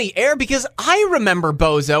Bozo on the air? Because I remember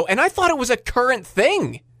Bozo, and I thought it was a current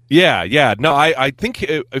thing. Yeah. No, I think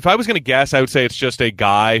if I was going to guess, I would say it's just a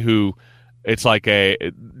guy who. It's like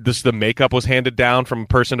the makeup was handed down from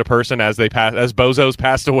person to person as Bozos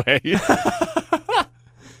passed away.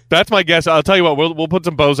 That's my guess. I'll tell you what, we'll put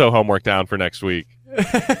some Bozo homework down for next week. All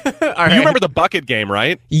right. You remember the bucket game,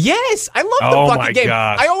 right? Yes, I love the bucket game.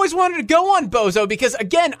 Gosh. I always wanted to go on Bozo because,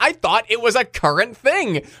 again, I thought it was a current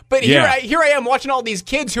thing. But here I am watching all these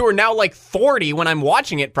kids who are now like 40 when I'm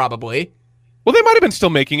watching it, probably. Well, they might have been still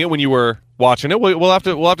making it when you were watching it. We'll have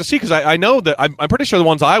to see, because I know that I'm pretty sure the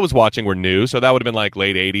ones I was watching were new, so that would have been like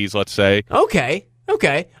late 80s, let's say. Okay.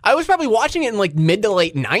 I was probably watching it in like mid to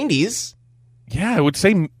late 90s. Yeah, I would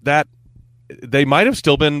say that they might have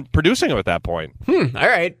still been producing them at that point. All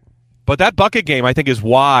right. But that bucket game, I think, is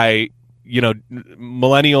why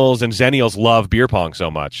millennials and zennials love beer pong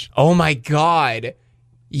so much. Oh my god.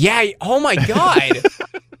 Yeah. Oh my god.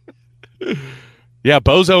 Yeah,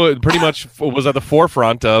 Bozo pretty much was at the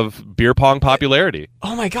forefront of beer pong popularity.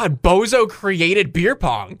 Oh my god, Bozo created beer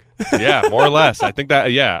pong. Yeah, more or less. I think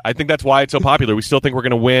that's why it's so popular. We still think we're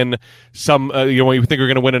going to win some. We think we're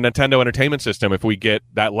going to win a Nintendo Entertainment System if we get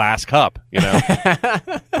that last cup.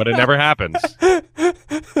 But it never happens.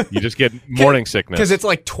 You just get morning sickness because it's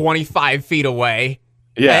like 25 feet away.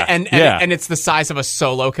 Yeah, and it's the size of a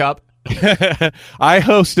Solo cup. I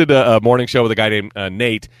hosted a morning show with a guy named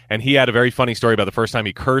Nate, and he had a very funny story about the first time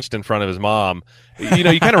he cursed in front of his mom.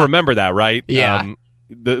 You kind of remember that, right? Yeah.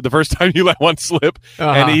 The first time you let one slip,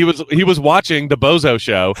 and he was watching the Bozo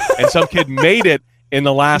show, and some kid made it in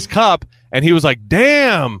the last cup, and he was like,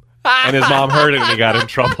 "Damn!" And his mom heard it, and he got in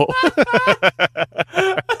trouble.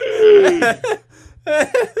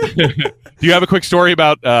 Do you have a quick story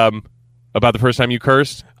about the first time you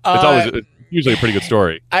cursed? It's always usually a pretty good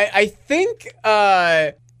story. I think,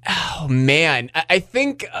 oh man, I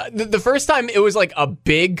think the first time it was like a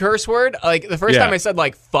big curse word. Like the first time I said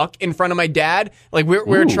like "fuck" in front of my dad. Like we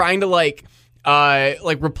were trying to like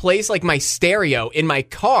replace like my stereo in my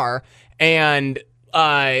car, and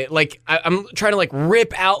I'm trying to like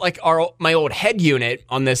rip out like my old head unit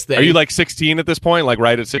on this thing. Are you like 16 at this point? Like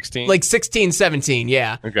right at 16? Like 16, 17,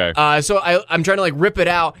 yeah. Okay. So I'm trying to like rip it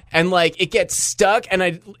out, and like it gets stuck, and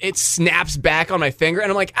it snaps back on my finger, and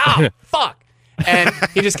I'm like, "Ow, fuck." And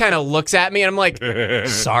he just kind of looks at me, and I'm like,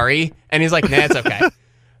 "Sorry." And he's like, "Nah, it's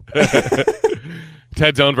okay."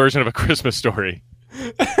 Ted's own version of A Christmas Story.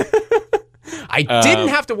 I didn't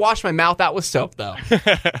have to wash my mouth out with soap, though.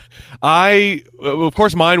 Of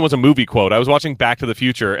course, mine was a movie quote. I was watching Back to the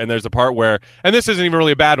Future, and there's a part where, and this isn't even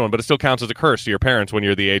really a bad one, but it still counts as a curse to your parents when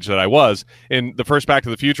you're the age that I was. In the first Back to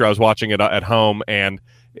the Future, I was watching it at home, and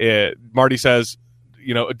Marty says,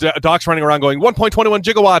 Doc's running around going 1.21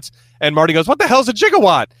 gigawatts, and Marty goes, "What the hell is a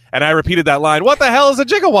gigawatt?" And I repeated that line, "What the hell is a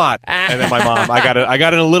gigawatt?" And then my mom, I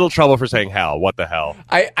got in a little trouble for saying hell. What the hell?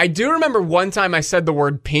 I do remember one time I said the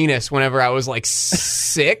word penis whenever I was like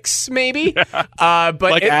 6, maybe. But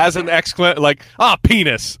like as an exclamation, like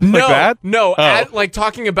penis, no, like that. No, like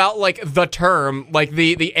talking about like the term, like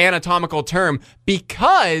the anatomical term,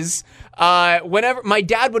 because whenever my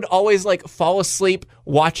dad would always like fall asleep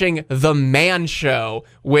watching The Man Show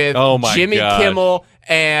with Jimmy Kimmel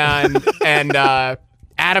and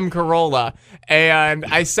Adam Carolla, and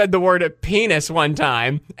I said the word penis one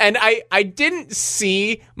time, and I didn't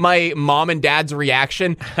see my mom and dad's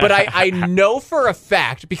reaction, but I know for a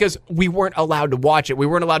fact, because we weren't allowed to watch it. We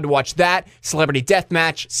weren't allowed to watch that, Celebrity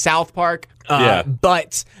Deathmatch, South Park.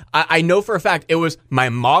 But I know for a fact it was my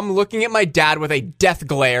mom looking at my dad with a death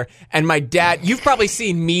glare, and my dad, you've probably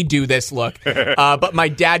seen me do this look, but my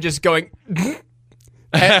dad just going...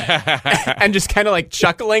 and just kind of like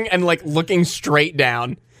chuckling and like looking straight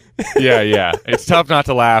down. Yeah. It's tough not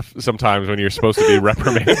to laugh sometimes when you're supposed to be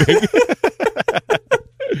reprimanding.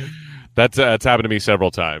 That's happened to me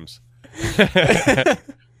several times.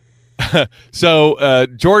 So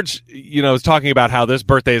George, is talking about how this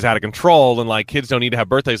birthday is out of control and like kids don't need to have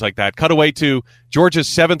birthdays like that. Cutaway to George's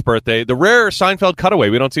 7th birthday, the rare Seinfeld cutaway.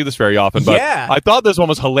 We don't see this very often, but I thought this one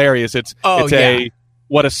was hilarious. It's a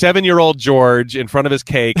 7-year-old George in front of his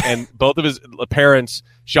cake, and both of his parents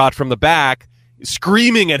shot from the back,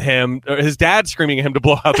 screaming at him, or his dad screaming at him to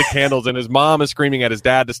blow out the candles, and his mom is screaming at his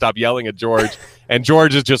dad to stop yelling at George. And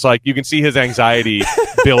George is just like, you can see his anxiety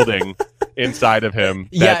building inside of him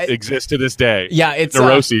that exists to this day. Yeah, it's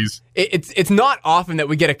neuroses. It's not often that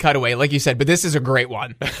we get a cutaway, like you said, but this is a great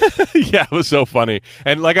one. Yeah, it was so funny.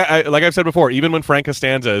 And like I've said before, even when Frank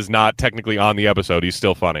Costanza is not technically on the episode, he's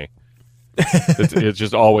still funny. It's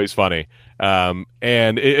just always funny, and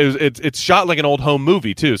it's shot like an old home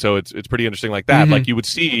movie too, so it's pretty interesting like that. Mm-hmm. Like you would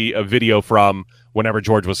see a video from whenever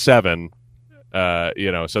George was 7,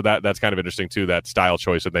 so that's kind of interesting too, that style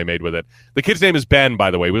choice that they made with it. The kid's name is Ben,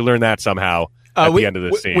 by the way. We learned that somehow at the end of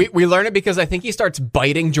this scene. We learn it because I think he starts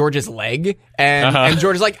biting George's leg, and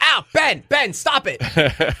George is like, "Ow, Ben, stop it!"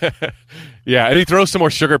 Yeah, and he throws some more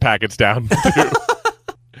sugar packets down too.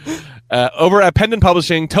 Over at Pendant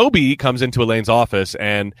Publishing, Toby comes into Elaine's office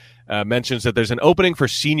and mentions that there's an opening for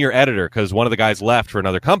senior editor because one of the guys left for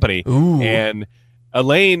another company. Ooh. And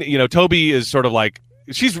Elaine, Toby is sort of like,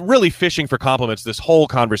 she's really fishing for compliments this whole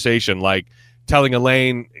conversation, like telling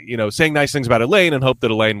Elaine, saying nice things about Elaine and hope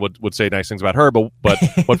that Elaine would say nice things about her. But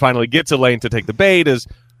what finally gets Elaine to take the bait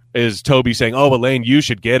is Toby saying, "Oh, Elaine, you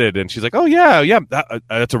should get it." And she's like, "Oh, yeah,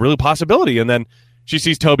 that's a real possibility." And then she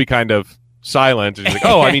sees Toby kind of silent, and she's like,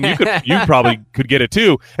 "Oh, I mean, you probably could get it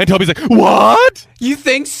too." And Toby's like, "What? You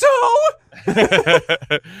think so?"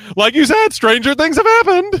 Like you said, stranger things have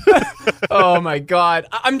happened. Oh my god,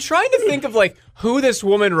 I'm trying to think of like who this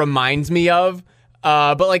woman reminds me of,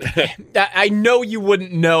 but like I know you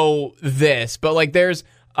wouldn't know this, but like there's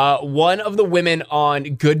one of the women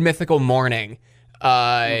on Good Mythical Morning.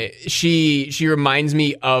 She reminds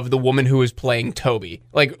me of the woman who is playing Toby,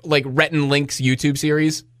 like Rhett and Link's YouTube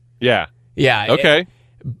series. Yeah. Okay.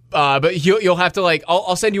 But you'll have to like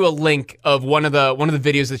I'll send you a link of one of the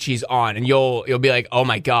videos that she's on, and you'll be like, "Oh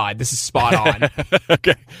my god, this is spot on."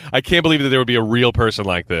 Okay, I can't believe that there would be a real person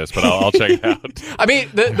like this, but I'll check it out. I mean,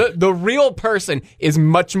 the real person is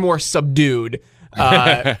much more subdued.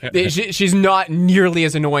 She's not nearly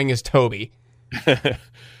as annoying as Toby.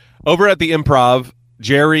 Over at the Improv,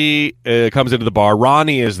 Jerry comes into the bar.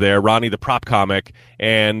 Ronnie is there, Ronnie the prop comic,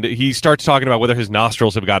 and he starts talking about whether his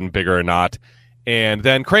nostrils have gotten bigger or not. And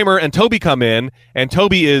then Kramer and Toby come in, and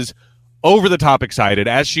Toby is over-the-top excited,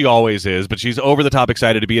 as she always is, but she's over-the-top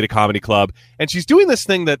excited to be at a comedy club. And she's doing this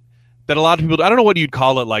thing that a lot of people, I don't know what you'd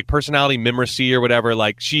call it, like personality mimicry or whatever.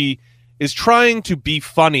 Like, she is trying to be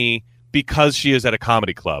funny because she is at a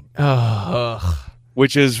comedy club.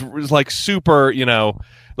 Which is like super,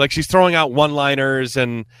 like she's throwing out one-liners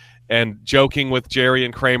and joking with Jerry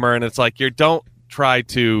and Kramer, and it's like, don't try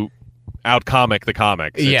to out-comic the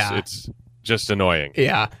comics. It's just annoying.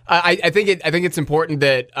 Yeah, I think it's important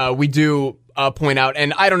that we do point out,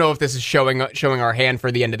 and I don't know if this is showing our hand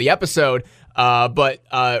for the end of the episode, but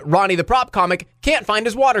Ronnie the prop comic can't find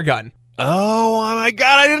his water gun. Oh my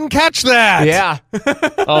God, I didn't catch that. Yeah.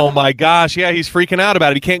 Oh my gosh, yeah, he's freaking out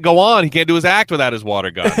about it. He can't go on. He can't do his act without his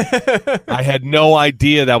water gun. I had no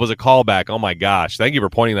idea that was a callback. Oh my gosh, thank you for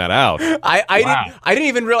pointing that out. I didn't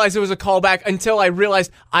even realize it was a callback until I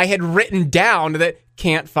realized I had written down that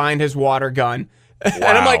can't find his water gun. And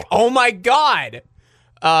I'm like, oh my God.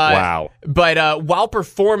 Wow. But while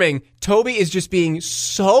performing, Toby is just being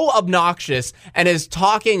so obnoxious and is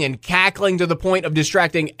talking and cackling to the point of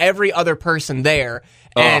distracting every other person there.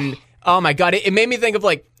 And oh my God, it made me think of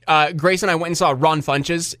like Grace and I went and saw Ron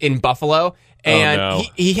Funches in Buffalo. And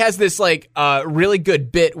he has this like really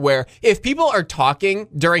good bit where if people are talking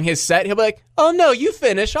during his set, he'll be like, "Oh no, you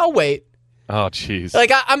finish. I'll wait." Oh jeez.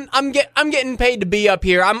 Like I'm getting paid to be up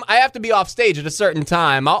here. I have to be off stage at a certain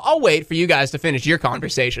time. I'll wait for you guys to finish your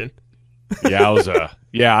conversation. Yowza.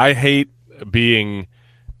 Yeah, I hate being.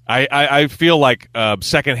 I feel like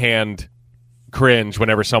secondhand cringe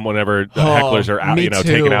whenever hecklers are out,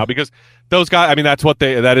 taken out, because those guys. I mean,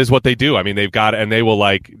 that is what they do. I mean, they've got, and they will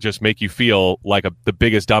like just make you feel like the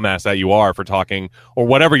biggest dumbass that you are for talking or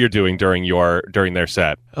whatever you're doing during their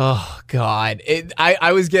set. Oh God,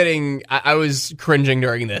 I was cringing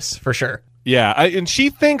during this for sure. Yeah, and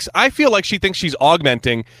I feel like she thinks she's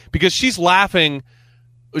augmenting because she's laughing.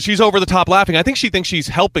 She's over the top laughing. I think she thinks she's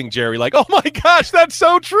helping Jerry. Like, oh my gosh, that's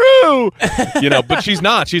so true. But she's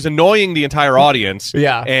not. She's annoying the entire audience.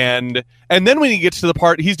 Yeah. And then when he gets to the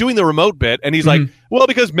part, he's doing the remote bit, and he's like, well,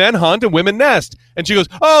 because men hunt and women nest. And she goes,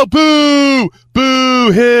 oh, boo,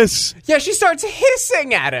 boo, hiss. Yeah, she starts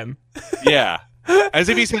hissing at him. Yeah. As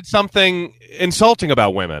if he said something insulting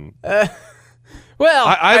about women. I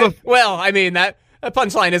mean, that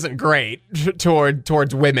punchline isn't great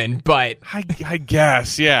towards women, but I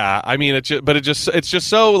guess, yeah. I mean, it's just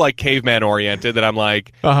so like caveman oriented that I'm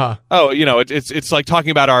like, it's like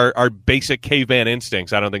talking about our basic caveman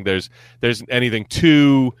instincts. I don't think there's anything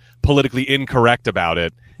too politically incorrect about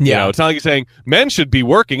it. Yeah. It's not like you're saying men should be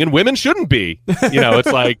working and women shouldn't be.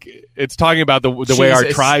 It's like it's talking about the way our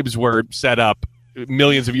tribes were set up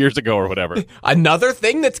millions of years ago or whatever. Another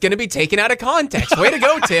thing that's going to be taken out of context. Way to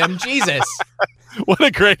go, Tim. Jesus. What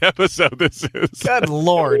a great episode this is. Good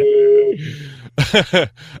Lord.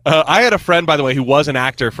 I had a friend, by the way, who was an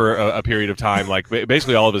actor for a period of time, like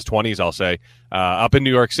basically all of his 20s, I'll say, up in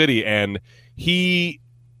New York City. And he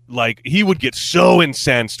would get so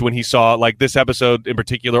incensed when he saw like this episode in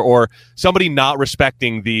particular, or somebody not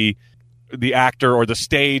respecting the actor or the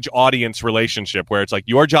stage audience relationship, where it's like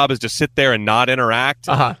your job is to sit there and not interact.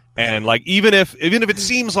 And like even if it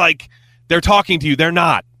seems like they're talking to you, they're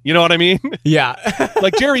not. You know what I mean? Yeah.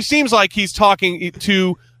 Like Jerry seems like he's talking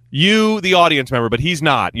to you, the audience member, but he's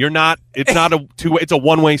not. You're not. It's not it's a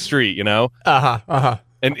one-way street, you know?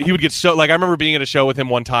 And he would get so, like, I remember being at a show with him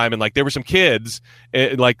one time, and like there were some kids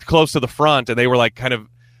like close to the front, and they were like kind of,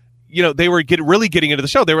 they were really getting into the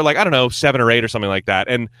show. They were like, I don't know, 7 or 8 or something like that.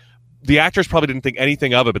 And the actors probably didn't think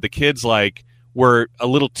anything of it, but the kids like were a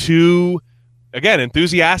little too, again,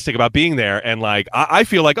 enthusiastic about being there. And like, I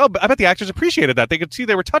feel like, I bet the actors appreciated that. They could see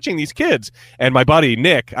they were touching these kids. And my buddy,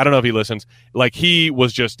 Nick, I don't know if he listens, like he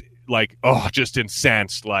was just like, just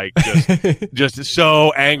incensed, like just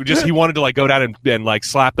so angry. Just, he wanted to like go down and like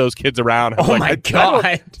slap those kids around. Oh my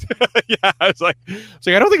God. Yeah. I was like,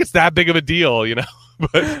 I don't think it's that big of a deal,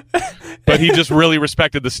 but he just really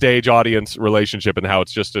respected the stage audience relationship and how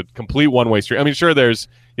it's just a complete one-way street. I mean, sure, there's,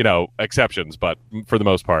 exceptions, but for the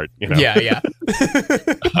most part, Yeah.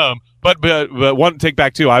 But one take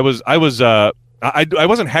back too. I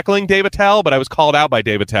wasn't heckling Dave Attell, but I was called out by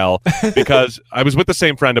Dave Attell because I was with the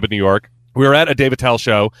same friend up in New York. We were at a Dave Attell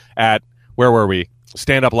show at, where were we?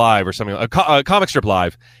 Stand Up Live or something, a Comic Strip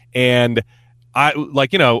Live. And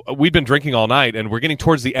we'd been drinking all night, and we're getting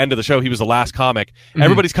towards the end of the show. He was the last comic. Mm-hmm.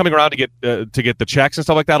 Everybody's coming around to get the checks and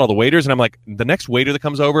stuff like that, all the waiters. And I'm like, the next waiter that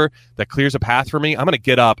comes over that clears a path for me, I'm going to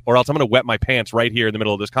get up, or else I'm going to wet my pants right here in the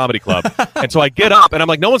middle of this comedy club. And so I get up, and I'm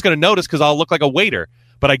like, no one's going to notice because I'll look like a waiter.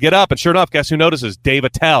 But I get up, and sure enough, guess who notices? Dave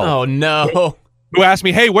Attell. Oh, no. Who asked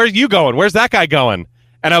me, hey, where are you going? Where's that guy going?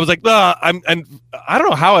 And I was like, and I don't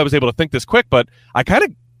know how I was able to think this quick, but I kind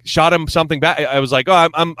of shot him something back. I was like,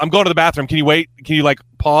 I'm going to the bathroom. Can you wait? Can you like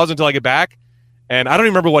pause until I get back? And I don't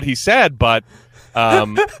even remember what he said, but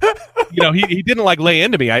he didn't like lay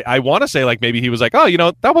into me. I want to say like maybe he was like,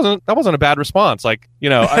 that wasn't a bad response. Like,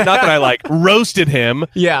 not that I like roasted him,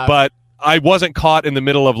 yeah, but I wasn't caught in the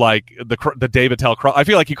middle of like the Dave Attell crawl. I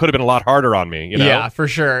feel like he could have been a lot harder on me. Yeah, for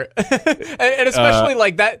sure. and especially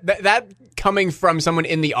like that coming from someone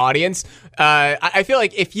in the audience. I feel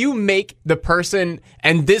like if you make the person,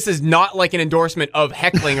 and this is not like an endorsement of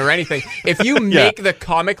heckling or anything, if you make the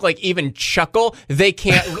comic like even chuckle, they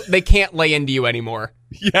can't lay into you anymore.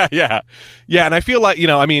 Yeah. And I feel like,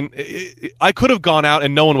 I mean, I could have gone out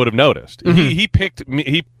and no one would have noticed. Mm-hmm. He picked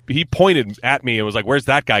me. He pointed at me and was like, "Where's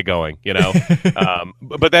that guy going?"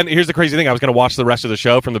 But then here's the crazy thing: I was going to watch the rest of the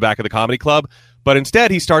show from the back of the comedy club, but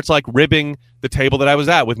instead he starts like ribbing the table that I was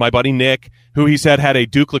at with my buddy Nick, who he said had a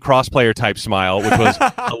Duke lacrosse player type smile, which was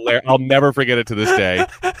hilarious. I'll never forget it to this day.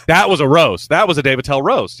 That was a roast. That was a Dave Attell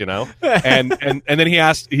roast, And then he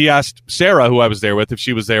asked Sarah, who I was there with, if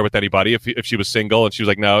she was there with anybody, if she was single, and she was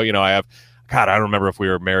like, "No, I have." God, I don't remember if we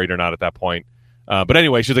were married or not at that point. But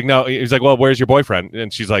anyway, she's like, "No." He's like, "Well, where's your boyfriend?"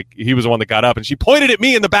 And she's like, "He was the one that got up." And she pointed at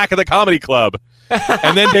me in the back of the comedy club.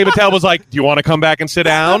 And then Dave Attell was like, "Do you want to come back and sit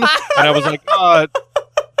down?" And I was like,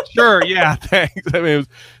 "Sure, yeah, thanks." I mean, it was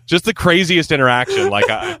just the craziest interaction. Like,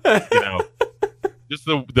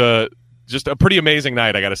 just a pretty amazing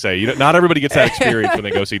night, I got to say. Not everybody gets that experience when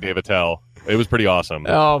they go see Dave Attell. It was pretty awesome.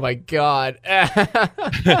 Oh my God.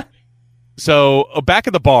 So back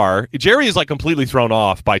at the bar, Jerry is like completely thrown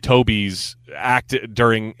off by Toby's act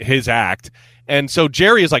during his act. And so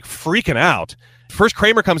Jerry is like freaking out. First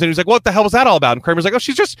Kramer comes in. He's like, "What the hell was that all about?" And Kramer's like, "Oh,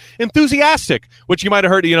 she's just enthusiastic," which you might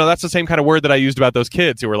have heard. That's the same kind of word that I used about those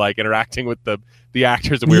kids who were like interacting with the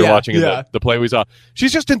actors that we were watching in the play we saw.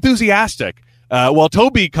 She's just enthusiastic. Well,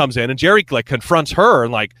 Toby comes in and Jerry like confronts her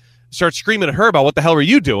and like starts screaming at her about what the hell are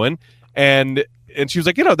you doing? And she was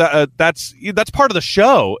like, that's part of the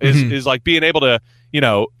show is like being able to,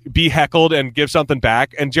 be heckled and give something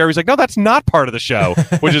back. And Jerry's like, "No, that's not part of the show,"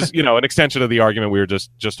 which is, an extension of the argument we were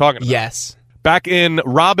just talking about. Yes. Back in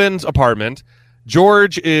Robin's apartment,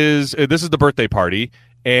 this is the birthday party,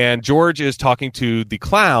 and George is talking to the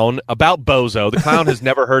clown about Bozo. The clown has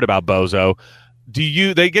never heard about Bozo.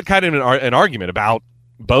 They get kind of an argument about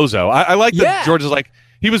Bozo. I like that George is like,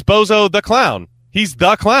 he was Bozo the clown. He's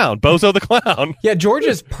the clown, Bozo the clown. Yeah, George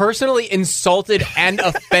is personally insulted and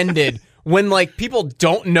offended when like people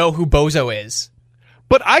don't know who Bozo is.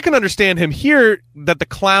 But I can understand him here that the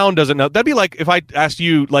clown doesn't know. That'd be like if I asked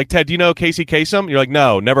you, like, "Ted, do you know Casey Kasem?" You're like,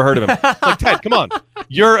 "No, never heard of him." Like, Ted, come on,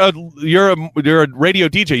 you're a radio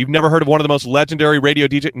DJ. You've never heard of one of the most legendary radio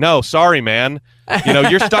DJ? No, sorry, man.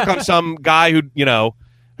 You're stuck on some guy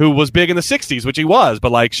who was big in the '60s, which he was.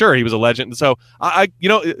 But like, sure, he was a legend. So I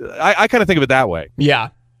kind of think of it that way. Yeah,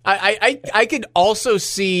 I could also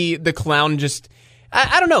see the clown just,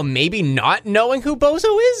 I don't know, maybe not knowing who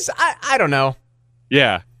Bozo is. I don't know.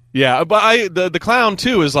 Yeah, but the clown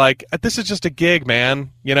too is like, "This is just a gig, man.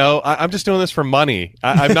 I'm just doing this for money.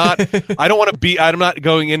 I'm not. I don't want to be. I'm not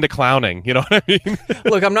going into clowning. You know what I mean?"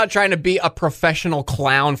 Look, I'm not trying to be a professional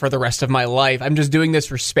clown for the rest of my life. I'm just doing this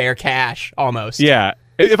for spare cash, almost. Yeah.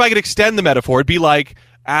 If I could extend the metaphor, it'd be like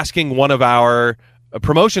asking one of our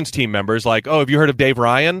promotions team members, like, "Oh, have you heard of Dave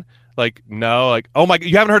Ryan?" Like, no, like, "Oh my,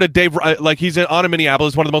 you haven't heard of Dave?" Like, he's on in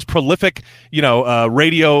Minneapolis, one of the most prolific,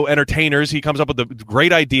 radio entertainers. He comes up with the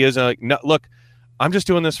great ideas. And like, "No, look, I'm just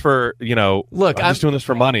doing this for, I'm just doing this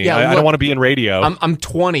for money. Yeah, I don't want to be in radio. I'm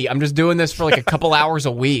 20. I'm just doing this for like a couple hours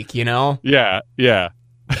a week, Yeah.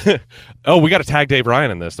 Oh, we got to tag Dave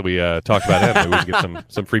Ryan in this that we talked about him. Maybe we can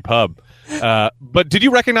get some free pub. But did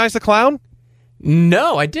you recognize the clown?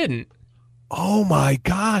 No, I didn't. Oh my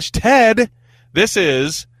gosh, Ted, this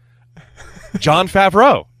is Jon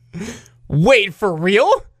Favreau. Wait, for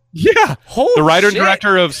real? Yeah. Holy the writer shit. and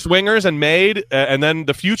director of Swingers and Made, and then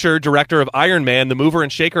the future director of Iron Man, the mover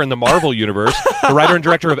and shaker in the Marvel universe, the writer and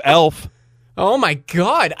director of Elf. Oh my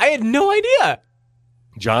God, I had no idea.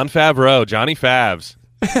 Jon Favreau, Johnny Favs.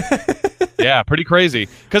 Yeah, pretty crazy.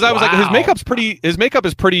 Because I was like, his makeup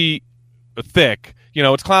is pretty thick.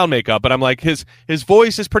 It's clown makeup, but I'm like, his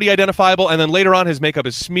voice is pretty identifiable, and then later on his makeup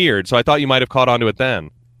is smeared, so I thought you might have caught on to it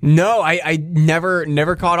then. No, I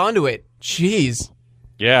never caught on to it. Jeez.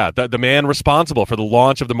 Yeah, the man responsible for the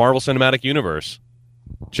launch of the Marvel Cinematic Universe,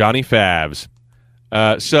 Johnny Favs.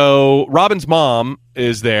 So Robin's mom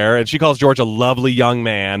is there, and she calls George a lovely young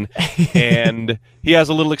man, and he has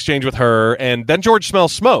a little exchange with her, and then George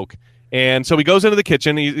smells smoke. And so he goes into the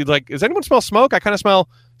kitchen. He's like, "Does anyone smell smoke? I kind of smell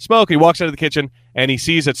smoke." He walks into the kitchen, and he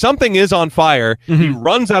sees that something is on fire. Mm-hmm. He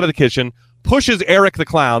runs out of the kitchen, pushes Eric the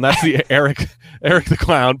Clown. That's the Eric the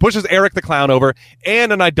Clown. Pushes Eric the Clown over,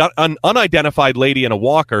 and an unidentified lady in a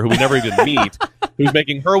walker who we never even meet, who's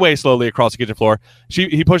making her way slowly across the kitchen floor.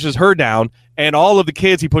 He pushes her down, and all of the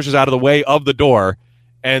kids he pushes out of the way of the door.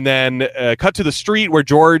 And then cut to the street where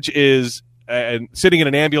George is sitting in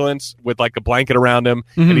an ambulance with like a blanket around him,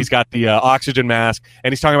 and he's got the oxygen mask,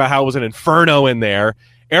 and he's talking about how it was an inferno in there.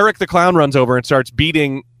 Eric the Clown runs over and starts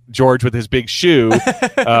beating George with his big shoe.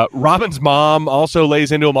 Robin's mom also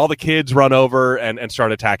lays into him. All the kids run over and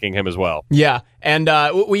start attacking him as well. Yeah, and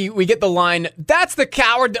we get the line, "That's the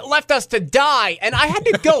coward that left us to die." And I had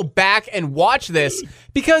to go back and watch this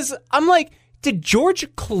because I'm like, did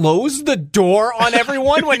George close the door on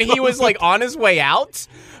everyone when he was like on his way out?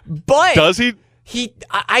 But does he?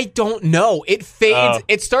 I don't know. It fades.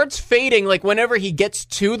 It starts fading like whenever he gets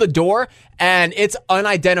to the door, and it's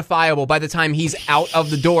unidentifiable by the time he's out of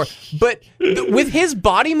the door. But with his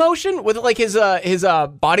body motion, with like his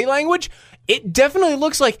body language, it definitely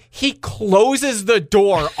looks like he closes the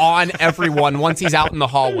door on everyone once he's out in the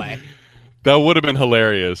hallway. That would have been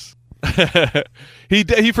hilarious.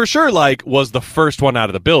 He for sure like was the first one out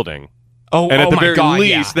of the building. Oh, and at the my very God,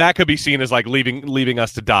 least, that could be seen as like leaving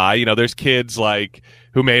us to die. You know, there's kids like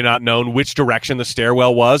who may not known which direction the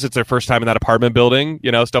stairwell was. It's their first time in that apartment building.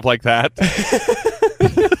 You know, stuff like that.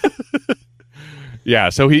 Yeah,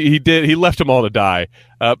 so he left them all to die.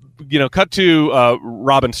 Cut to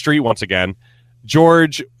Robin Street once again.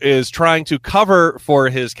 George is trying to cover for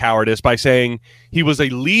his cowardice by saying he was a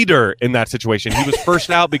leader in that situation. He was first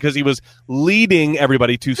out because he was leading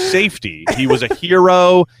everybody to safety. He was a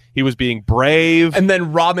hero. He was being brave. And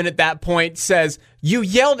then Robin at that point says, "You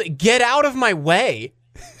yelled, 'Get out of my way.'"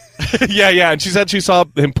 Yeah. And she said she saw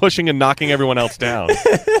him pushing and knocking everyone else down.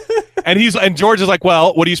 And George is like,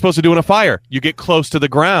 "Well, what are you supposed to do in a fire? You get close to the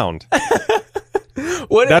ground."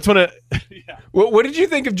 That's when it... Yeah. What did you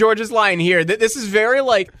think of George's line here? This is very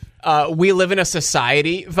like We Live in a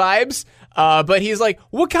Society vibes. But he's like,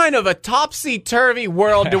 what kind of a topsy-turvy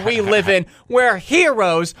world do we live in where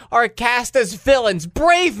heroes are cast as villains,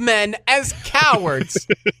 brave men as cowards?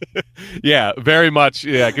 Yeah, very much.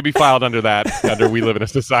 Yeah, it could be filed under that, under We Live in a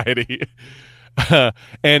Society.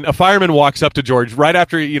 And a fireman walks up to George right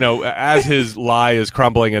after, as his lie is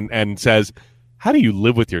crumbling and says, "How do you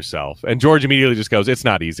live with yourself?" And George immediately just goes, "It's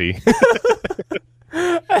not easy."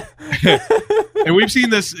 And we've seen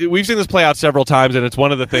this play out several times, and it's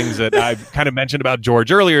one of the things that I've kind of mentioned about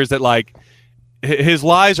George earlier is that like his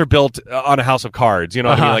lies are built on a house of cards. You know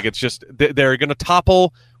what I mean? Like it's just they're going to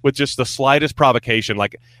topple with just the slightest provocation.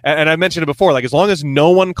 Like, and I mentioned it before. Like as long as no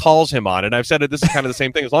one calls him on it, and I've said it. This is kind of the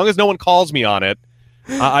same thing. As long as no one calls me on it,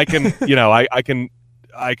 I can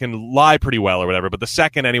I can lie pretty well or whatever. But the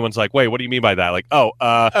second anyone's like, "Wait, what do you mean by that?" Like,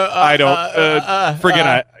 I don't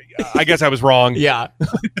forget. I guess I was wrong. Yeah.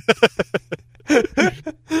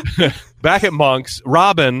 Back at Monk's,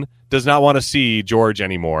 Robin does not want to see George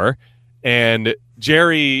anymore, and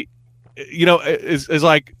Jerry, is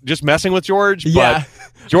like just messing with George. Yeah. But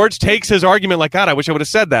George takes his argument like, "God, I wish I would have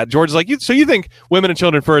said that." George is like, "So you think women and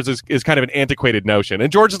children first is kind of an antiquated notion?"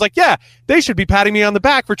 And George is like, "Yeah, they should be patting me on the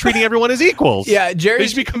back for treating everyone as equals. Yeah, they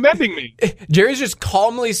should be commending me." Jerry's just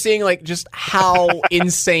calmly seeing like just how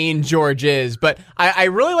insane George is. But I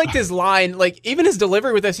really liked his line, like even his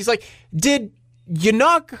delivery with this. He's like, "Did you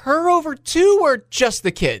knock her over too, or just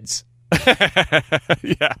the kids?"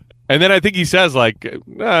 Yeah. And then I think he says like,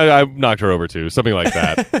 "I knocked her over too," something like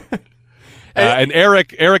that. And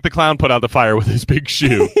Eric the Clown put out the fire with his big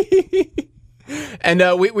shoe. And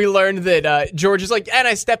we learned that George is like, "And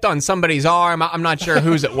I stepped on somebody's arm. I'm not sure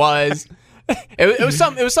whose it was." It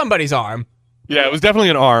was somebody's arm. Yeah, it was definitely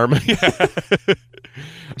an arm. Yeah.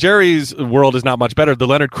 Jerry's world is not much better. The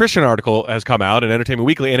Leonard Christian article has come out in Entertainment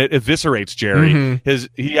Weekly, and it eviscerates Jerry. Mm-hmm.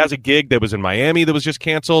 He has a gig that was in Miami that was just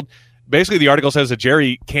canceled. Basically, the article says that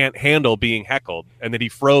Jerry can't handle being heckled, and that he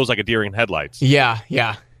froze like a deer in headlights. Yeah.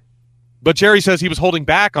 But Jerry says he was holding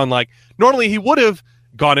back on normally he would have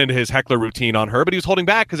gone into his heckler routine on her, but he was holding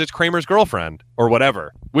back because it's Kramer's girlfriend or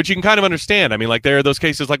whatever, which you can kind of understand. I mean, like there are those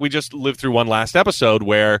cases like we just lived through one last episode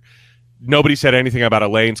where nobody said anything about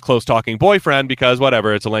Elaine's close talking boyfriend because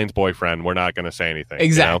whatever, it's Elaine's boyfriend. We're not going to say anything.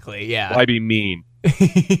 Exactly, yeah. Why be mean?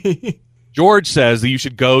 George says that you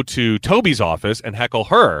should go to Toby's office and heckle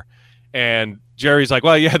her. And Jerry's like,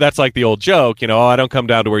 "Well, yeah, that's like the old joke. I don't come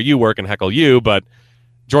down to where you work and heckle you." But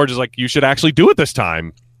George is like, "You should actually do it this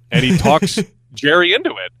time." And he talks Jerry into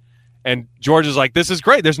it. And George is like, "This is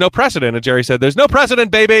great. There's no precedent." And Jerry said, "There's no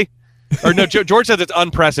precedent, baby." Or no, George says it's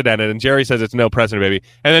unprecedented, and Jerry says it's no precedent, baby.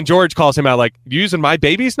 And then George calls him out like, "You using my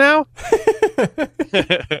babies now?"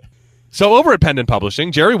 So over at Pendant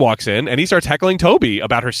Publishing, Jerry walks in and he starts heckling Toby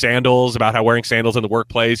about her sandals, about how wearing sandals in the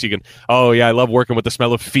workplace, you can, "Oh yeah, I love working with the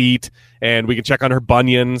smell of feet, and we can check on her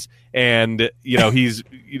bunions." And he's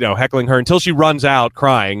heckling her until she runs out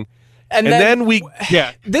crying. And then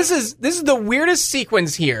This is the weirdest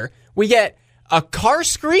sequence here. We get a car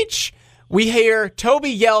screech. We hear Toby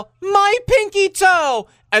yell, "My pinky toe!"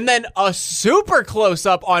 And then a super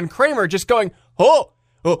close-up on Kramer just going, "Oh,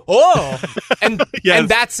 and Yeah, and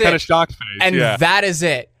that's it. Kind of shocked face. And yeah. that is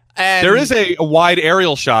it. And There is a wide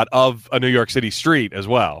aerial shot of a New York City street as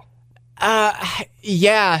well,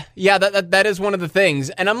 yeah, that is one of the things.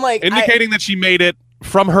 And I'm like, indicating that she made it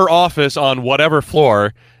from her office on whatever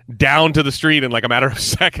floor down to the street in like a matter of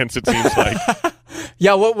seconds, it seems like.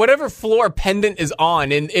 yeah, whatever floor Pendant is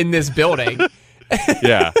on in this building.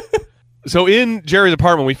 Yeah. So in Jerry's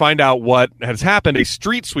apartment, we find out what has happened. A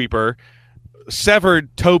street sweeper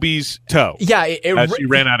severed Toby's toe. Yeah, as she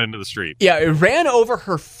ran out into the street. Yeah, it ran over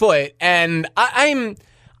her foot, and I'm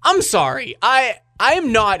sorry. I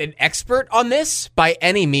am not an expert on this by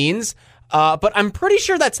any means, but I'm pretty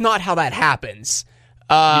sure that's not how that happens.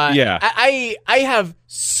 Yeah. I have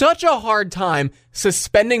such a hard time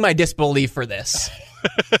suspending my disbelief for this.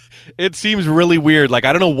 It seems really weird. Like,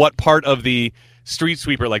 I don't know what part of the street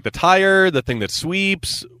sweeper, like the tire, the thing that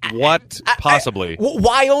sweeps, what possibly.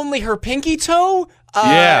 Why only her pinky toe?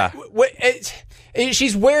 Yeah.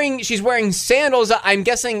 She's wearing sandals. I'm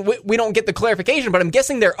guessing we don't get the clarification, but I'm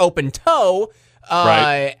guessing they're open toe.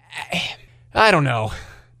 Right. I don't know.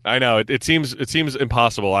 I know it seems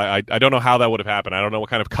impossible. I don't know how that would have happened. I don't know what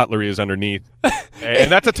kind of cutlery is underneath,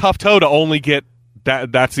 and that's a tough toe to only get.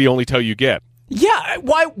 That's the only toe you get. Yeah.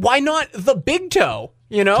 Why not the big toe?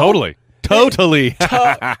 You know. Totally.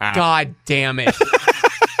 God damn it.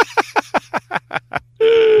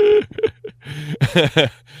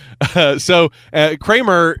 So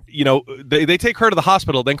Kramer, they take her to the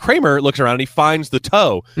hospital. Then Kramer looks around and he finds the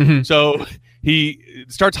toe. Mm-hmm. So he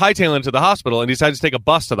starts hightailing to the hospital and decides to take a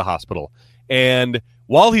bus to the hospital. And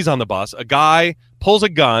while he's on the bus, a guy pulls a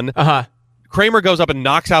gun. Uh-huh. Kramer goes up and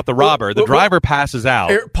knocks out the robber. The driver passes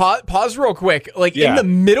out. Pause real quick. Like in the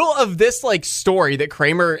middle of this like story that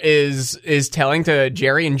Kramer is telling to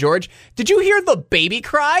Jerry and George, did you hear the baby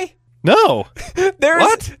cry? No.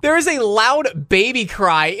 There is a loud baby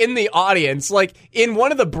cry in the audience. Like in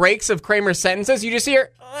one of the breaks of Kramer's sentences, you just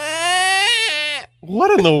hear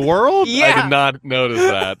what in the world? Yeah. I did not notice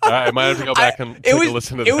that. I might have to go back and take a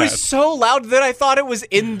listen to that. It was so loud that I thought it was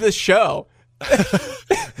in the show.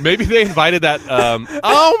 Maybe they invited that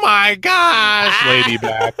oh my gosh lady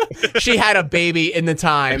back. She had a baby in the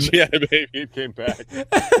time. She had a baby and came back.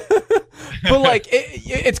 But like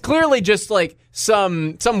it's clearly just like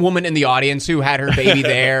some woman in the audience who had her baby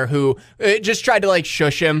there who just tried to like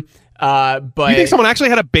shush him. But you think someone actually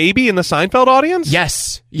had a baby in the Seinfeld audience?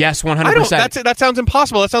 Yes, 100%. That sounds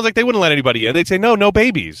impossible. That sounds like they wouldn't let anybody in. They'd say no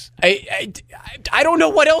babies. I don't know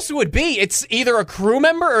what else it would be. It's either a crew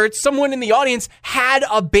member or it's someone in the audience had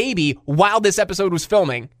a baby while this episode was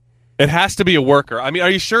filming. It has to be a worker. I mean, are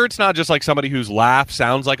you sure it's not just like somebody whose laugh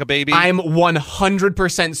sounds like a baby? I'm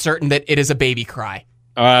 100% certain that it is a baby cry.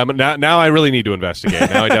 Now I really need to investigate.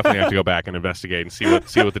 Now I definitely have to go back and investigate and see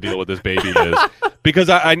what the deal with this baby is. Because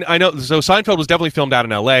I know, so Seinfeld was definitely filmed out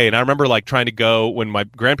in L.A., and I remember like trying to go when my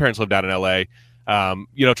grandparents lived out in L.A.,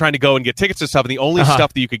 trying to go and get tickets to stuff, and the only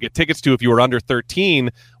stuff that you could get tickets to if you were under 13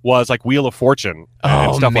 was like Wheel of Fortune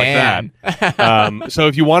and stuff like that. So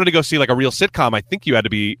if you wanted to go see like a real sitcom, I think you had to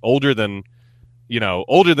be older than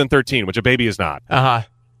 13, which a baby is not.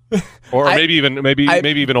 Or maybe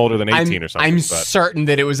even older than 18 or something. I'm certain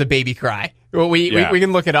that it was a baby cry. Well, we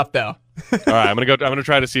can look it up though. All right, I'm gonna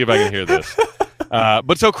try to see if I can hear this.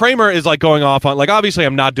 But so Kramer is like going off on like, obviously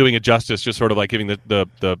I'm not doing it justice, just sort of like giving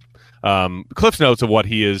the Cliff's notes of what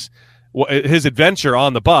he is, his adventure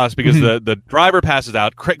on the bus, because the driver passes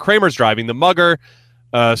out. Kramer's driving. The mugger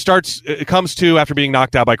comes to after being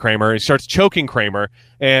knocked out by Kramer. He starts choking Kramer,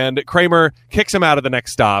 and Kramer kicks him out of the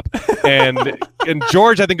next stop. And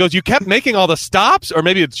George, I think, goes, "You kept making all the stops," or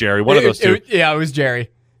maybe it's Jerry, one of those two. It was Jerry.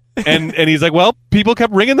 And he's like, "Well, people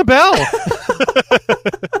kept ringing the bell."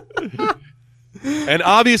 And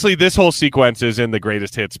obviously, this whole sequence is in the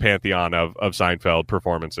greatest hits pantheon of Seinfeld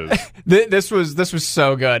performances. This was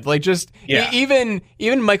so good. Like, just even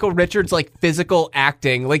Michael Richards' like physical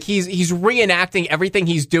acting, like he's reenacting everything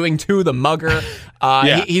he's doing to the mugger.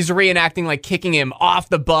 He's reenacting like kicking him off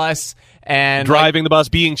the bus and driving the bus,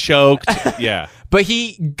 being choked. Yeah, but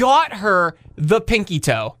he got her the pinky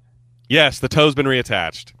toe. Yes, the toe's been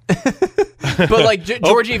reattached. But like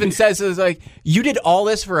George even says, is like, you did all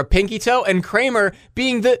this for a pinky toe, and Kramer,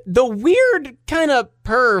 being the weird kind of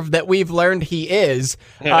perv that we've learned he is,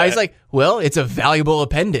 he's like, well, it's a valuable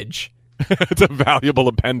appendage. It's a valuable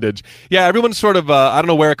appendage. Yeah, everyone's sort of, I don't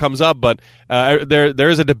know where it comes up, but there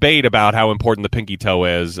is a debate about how important the pinky toe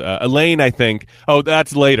is. Elaine, I think,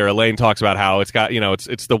 that's later. Elaine talks about how it's got,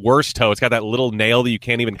 it's the worst toe. It's got that little nail that you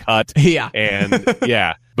can't even cut. Yeah. And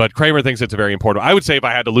yeah. But Kramer thinks it's very important. I would say if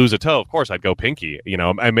I had to lose a toe, of course I'd go pinky.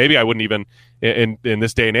 And maybe I wouldn't even in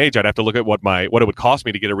this day and age. I'd have to look at what it would cost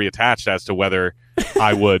me to get it reattached as to whether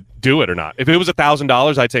I would do it or not. If it was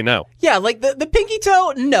 $1,000, I'd say no. Yeah, like the pinky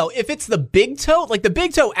toe, no. If it's the big toe, like the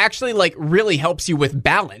big toe actually like really helps you with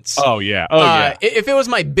balance. Oh yeah. Yeah. If it was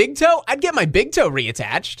my big toe, I'd get my big toe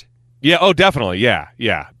reattached. Yeah. Oh, definitely. Yeah.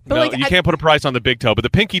 But no, you can't put a price on the big toe, but the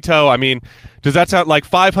pinky toe. I mean, does that sound like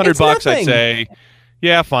 $500? Nothing. I'd say.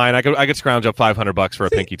 Yeah, fine. I could scrounge up $500 for a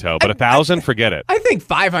pinky toe, but $1,000, forget it. I think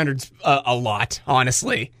 500's a lot,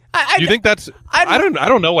 honestly. You think that's? I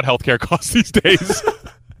don't know what healthcare costs these days.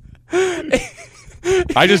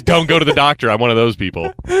 I just don't go to the doctor. I'm one of those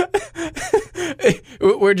people.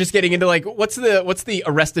 We're just getting into like what's the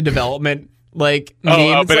Arrested Development like?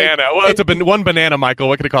 A banana. Well, it's one banana, Michael.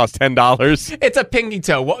 What could it cost? $10. It's a pinky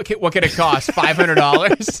toe. What could it cost?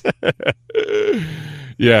 $500.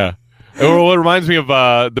 Yeah. Well, it reminds me of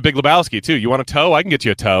the Big Lebowski too. You want a toe? I can get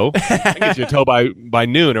you a toe. I can get you a toe by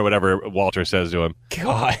noon or whatever Walter says to him.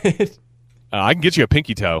 God, I can get you a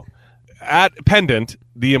pinky toe. At Pendant,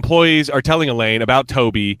 the employees are telling Elaine about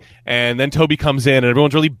Toby, and then Toby comes in, and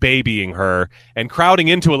everyone's really babying her and crowding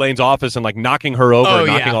into Elaine's office and like knocking her over and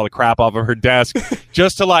knocking all the crap off of her desk,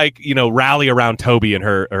 just to rally around Toby and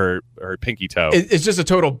her pinky toe. It's just a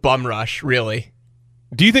total bum rush, really.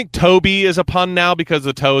 Do you think Toby is a pun now because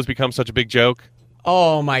the toe has become such a big joke?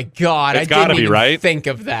 Oh my God! It's gotta be, right? Think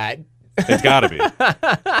of that. It's got to be.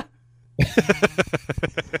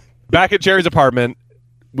 Back at Jerry's apartment,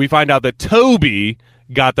 we find out that Toby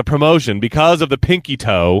got the promotion because of the pinky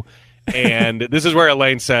toe, and this is where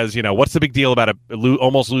Elaine says, what's the big deal about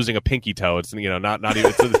almost losing a pinky toe? It's not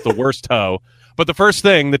even it's the worst toe. But the first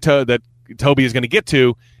thing that Toby is going to get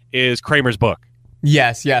to is Kramer's book.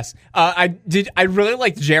 Yes. I really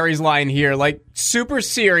liked Jerry's line here, like super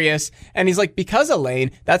serious, and he's like, because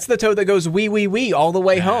Elaine, that's the toe that goes wee wee wee all the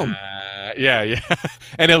way home. Yeah.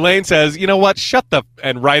 And Elaine says, you know what? Shut the.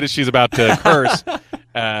 And right as she's about to curse,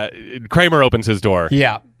 Kramer opens his door.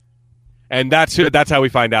 Yeah. And that's how we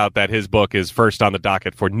find out that his book is first on the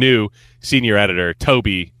docket for new senior editor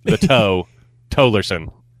Toby the Toe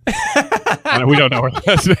Tolerson. We don't know her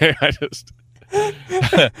last name.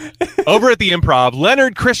 Over at the Improv,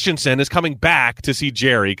 Leonard Christensen is coming back to see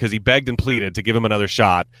Jerry because he begged and pleaded to give him another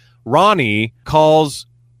shot. Ronnie calls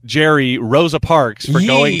Jerry Rosa Parks for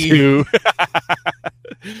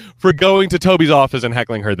going to Toby's office and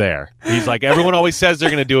heckling her there. He's like, everyone always says they're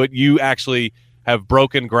going to do it. You actually have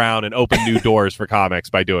broken ground and opened new doors for comics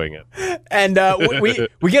by doing it. And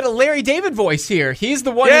we get a Larry David voice here. He's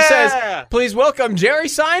the one who says, please welcome Jerry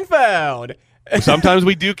Seinfeld. Sometimes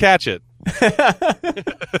we do catch it.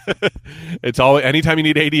 It's always anytime you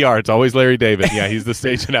need ADR, it's always Larry David. Yeah, he's the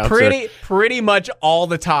stage announcer. Pretty much all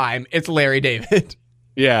the time, it's Larry David.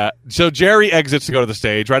 Yeah. So Jerry exits to go to the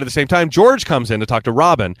stage. Right at the same time, George comes in to talk to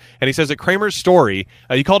Robin, and he says that Kramer's story.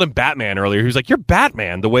 He called him Batman earlier. He was like, "You're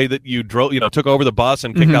Batman." The way that you took over the bus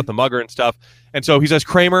and kicked out the mugger and stuff. And so he says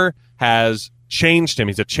Kramer has changed him.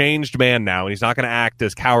 He's a changed man now, and he's not going to act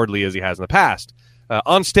as cowardly as he has in the past.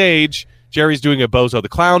 On stage, Jerry's doing a Bozo the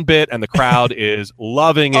Clown bit, and the crowd is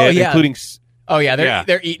loving it, including...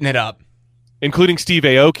 they're eating it up. Including Steve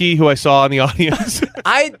Aoki, who I saw in the audience.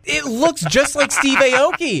 It looks just like Steve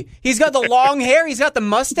Aoki. He's got the long hair. He's got the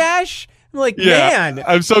mustache. I'm like, man.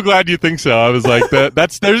 I'm so glad you think so. I was like, there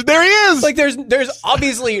he is. Like, there's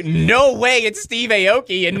obviously no way it's Steve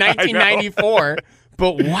Aoki in 1994.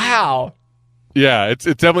 But wow. Yeah, it's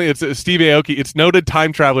definitely Steve Aoki. It's noted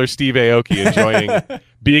time traveler Steve Aoki enjoying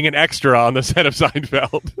being an extra on the set of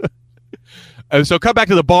Seinfeld. So cut back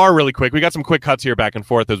to the bar really quick. We got some quick cuts here back and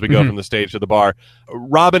forth as we go from the stage to the bar.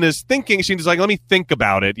 Robin is thinking, she's like, let me think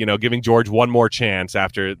about it, giving George one more chance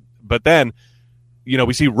after. But then,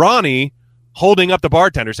 we see Ronnie holding up the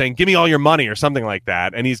bartender saying, give me all your money or something like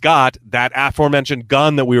that. And he's got that aforementioned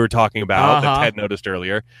gun that we were talking about that Ted noticed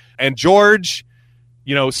earlier. And George...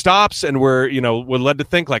 stops, and we're led to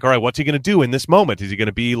think like, all right, what's he going to do in this moment? Is he going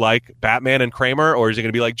to be like Batman and Kramer, or is he going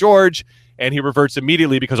to be like George? And he reverts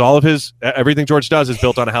immediately because all of everything George does is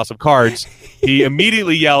built on a house of cards. He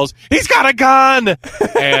immediately yells, "He's got a gun!"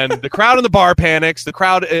 And the crowd in the bar panics. The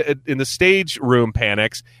crowd in the stage room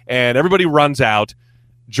panics, and everybody runs out.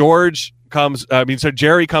 Jerry comes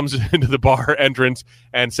into the bar entrance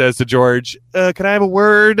and says to George, "Can I have a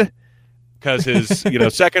word?" Because his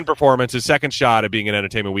second performance, his second shot at being in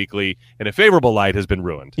Entertainment Weekly in a favorable light has been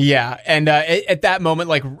ruined. Yeah, and at that moment,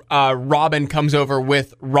 Robin comes over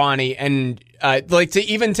with Ronnie, and to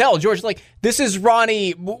even tell George, this is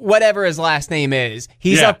Ronnie, whatever his last name is.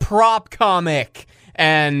 He's a prop comic.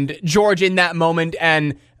 And George in that moment,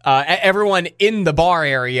 and everyone in the bar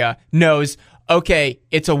area knows, okay,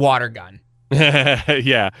 it's a water gun.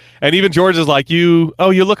 Yeah, and even George is like, you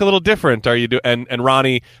look a little different. Are you and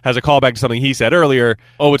Ronnie has a callback to something he said earlier.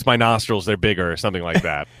 Oh, it's my nostrils, they're bigger, or something like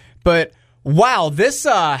that. But wow, this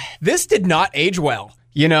did not age well,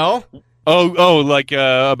 you know? Like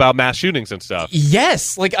about mass shootings and stuff.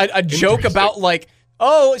 Yes, like a joke about like,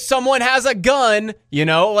 oh, someone has a gun, you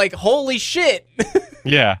know, like holy shit.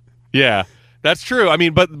 Yeah, that's true. I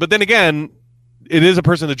mean, but then again, it is a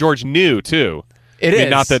person that George knew too. It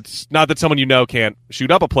is not that someone you know can't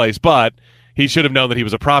shoot up a place, but he should have known that he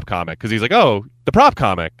was a prop comic because he's like, oh, the prop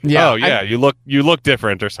comic. Yeah, oh yeah, you look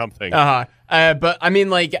different or something. But I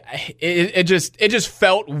mean, like, it just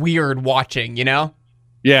felt weird watching, you know.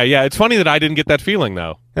 Yeah. It's funny that I didn't get that feeling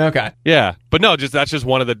though. Okay. Yeah, but no, that's just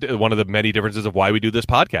one of the many differences of why we do this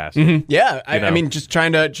podcast. Mm-hmm. Yeah, I mean, just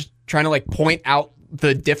trying to like point out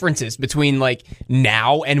the differences between like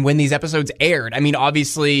now and when these episodes aired. I mean,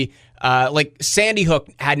 obviously, like Sandy Hook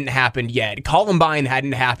hadn't happened yet, Columbine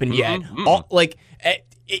hadn't happened yet.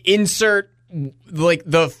 Insert like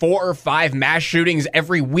the 4 or 5 mass shootings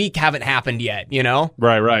every week haven't happened yet. You know?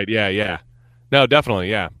 Right. Yeah. No,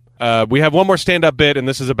 definitely. Yeah. We have one more stand-up bit, and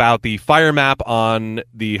this is about the fire map on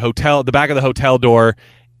the back of the hotel door,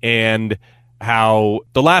 and how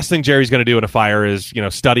the last thing Jerry's going to do in a fire is,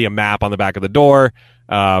 study a map on the back of the door,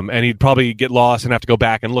 and he'd probably get lost and have to go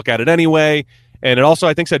back and look at it anyway. And it also,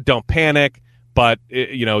 I think, said don't panic, but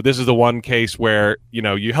this is the one case where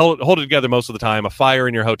you hold it together most of the time. A fire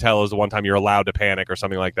in your hotel is the one time you're allowed to panic or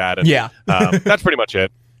something like that. And, yeah, that's pretty much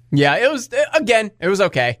it. Yeah, it was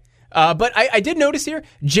okay. But I did notice here,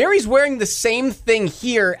 Jerry's wearing the same thing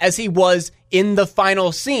here as he was in the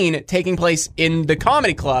final scene taking place in the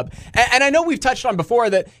comedy club. And I know we've touched on before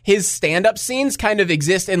that his stand-up scenes kind of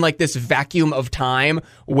exist in like this vacuum of time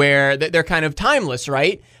where they're kind of timeless,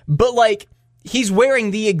 right? But like, he's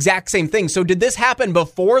wearing the exact same thing. So did this happen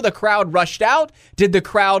before the crowd rushed out? Did the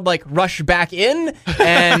crowd like rush back in?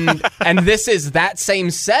 And this is that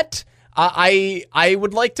same set? I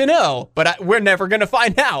would like to know, but we're never going to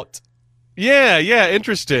find out. Yeah,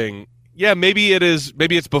 interesting. Yeah, maybe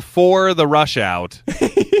it's before the rush out,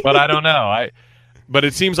 but I don't know. But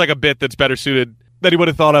it seems like a bit that's better suited that he would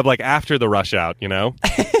have thought of like after the rush out,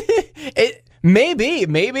 Maybe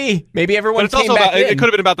everyone but it's came also back in. It could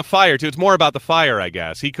have been about the fire too. It's more about the fire, I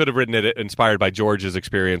guess. He could have written it inspired by George's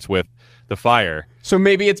experience with the fire. So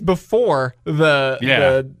maybe it's before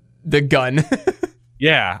the gun.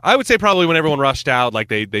 Yeah, I would say probably when everyone rushed out, like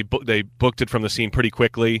they booked it from the scene pretty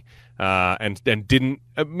quickly, and didn't.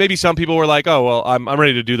 Maybe some people were like, "Oh, well, I'm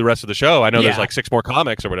ready to do the rest of the show. I know there's like 6 more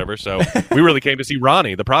comics or whatever." So we really came to see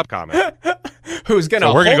Ronnie, the prop comic, who's going to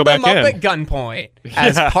hold them up at gunpoint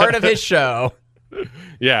as part of his show.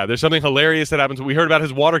 Yeah, there's something hilarious that happens. We heard about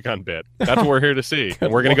his water gun bit. That's what we're here to see,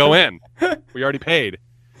 and we're going to go in. We already paid.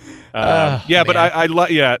 But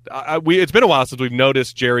it's been a while since we've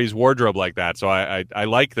noticed Jerry's wardrobe like that, so I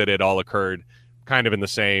like that it all occurred kind of in the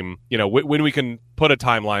same, when we can put a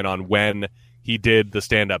timeline on when he did the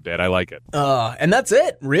stand-up bit. I like it. And that's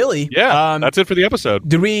it, really. Yeah, that's it for the episode.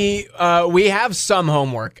 Did we have some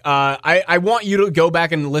homework. I want you to go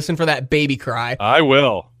back and listen for that baby cry. I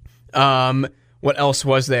will. What else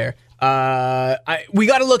was there? We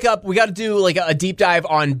got to do like a deep dive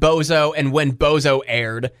on Bozo and when Bozo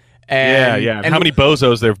aired. And how many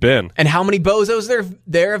bozos there have been. And how many bozos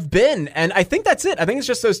there have been. And I think that's it. I think it's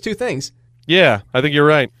just those 2 things. Yeah, I think you're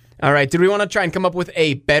right. All right. Did we want to try and come up with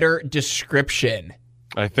a better description?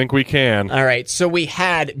 I think we can. All right. So we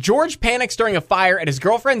had George panics during a fire at his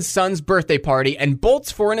girlfriend's son's birthday party and bolts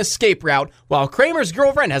for an escape route, while Kramer's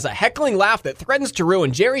girlfriend has a heckling laugh that threatens to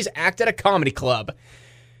ruin Jerry's act at a comedy club.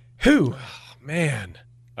 Whew. Man,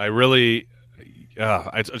 I really...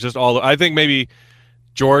 it's just all... I think maybe...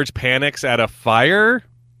 George panics at a fire?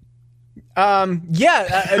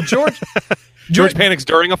 George panics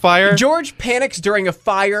during a fire? George panics during a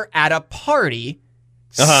fire at a party,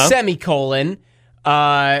 semicolon.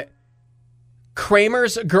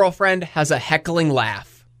 Kramer's girlfriend has a heckling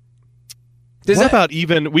laugh. We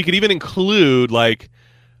could even include, like,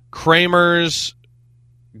 Kramer's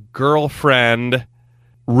girlfriend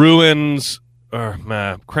ruins...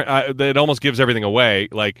 it almost gives everything away,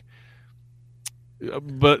 like...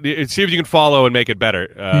 But see if you can follow and make it better.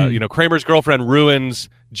 Kramer's girlfriend ruins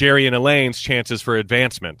Jerry and Elaine's chances for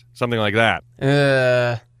advancement. Something like that.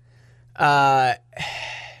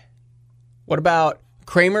 What about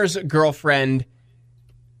Kramer's girlfriend?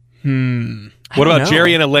 What about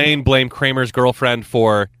Jerry and Elaine blame Kramer's girlfriend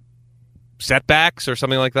for setbacks or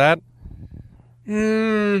something like that?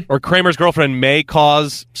 Or Kramer's girlfriend may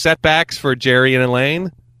cause setbacks for Jerry and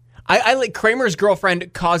Elaine? I like Kramer's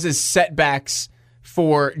girlfriend causes setbacks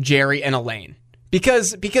for Jerry and Elaine.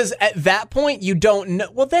 Because at that point, you don't know.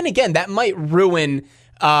 Well, then again, that might ruin,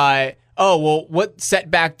 what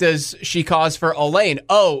setback does she cause for Elaine?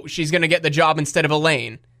 Oh, she's going to get the job instead of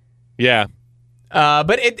Elaine. Yeah.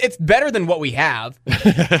 But it's better than what we have.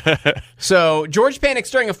 So George panics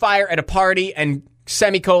during a fire at a party, and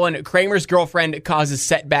Kramer's girlfriend causes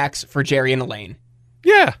setbacks for Jerry and Elaine.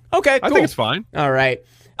 Yeah. Okay, cool. I think it's fine. All right.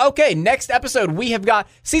 Okay, next episode, we have got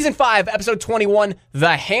Season 5, Episode 21,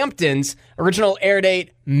 The Hamptons. Original air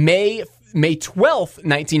date, May 12th,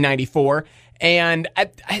 1994. And I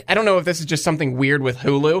don't know if this is just something weird with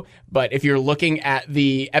Hulu, but if you're looking at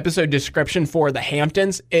the episode description for The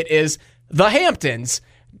Hamptons, it is The Hamptons,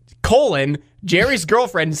 Jerry's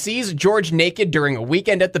girlfriend sees George naked during a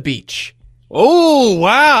weekend at the beach. Oh,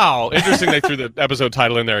 wow. Interesting they threw the episode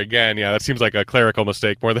title in there again. Yeah, that seems like a clerical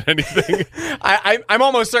mistake more than anything. I'm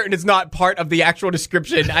almost certain it's not part of the actual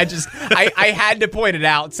description. I had to point it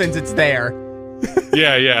out since it's there.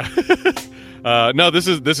 Yeah. No, this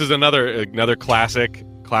is another classic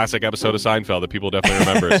episode of Seinfeld that people definitely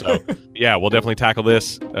remember. So, yeah, we'll definitely tackle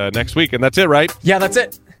this next week. And that's it, right? Yeah, that's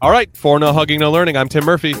it. All right. For No Hugging, No Learning, I'm Tim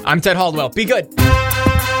Murphy. I'm Ted Haldwell. Be good.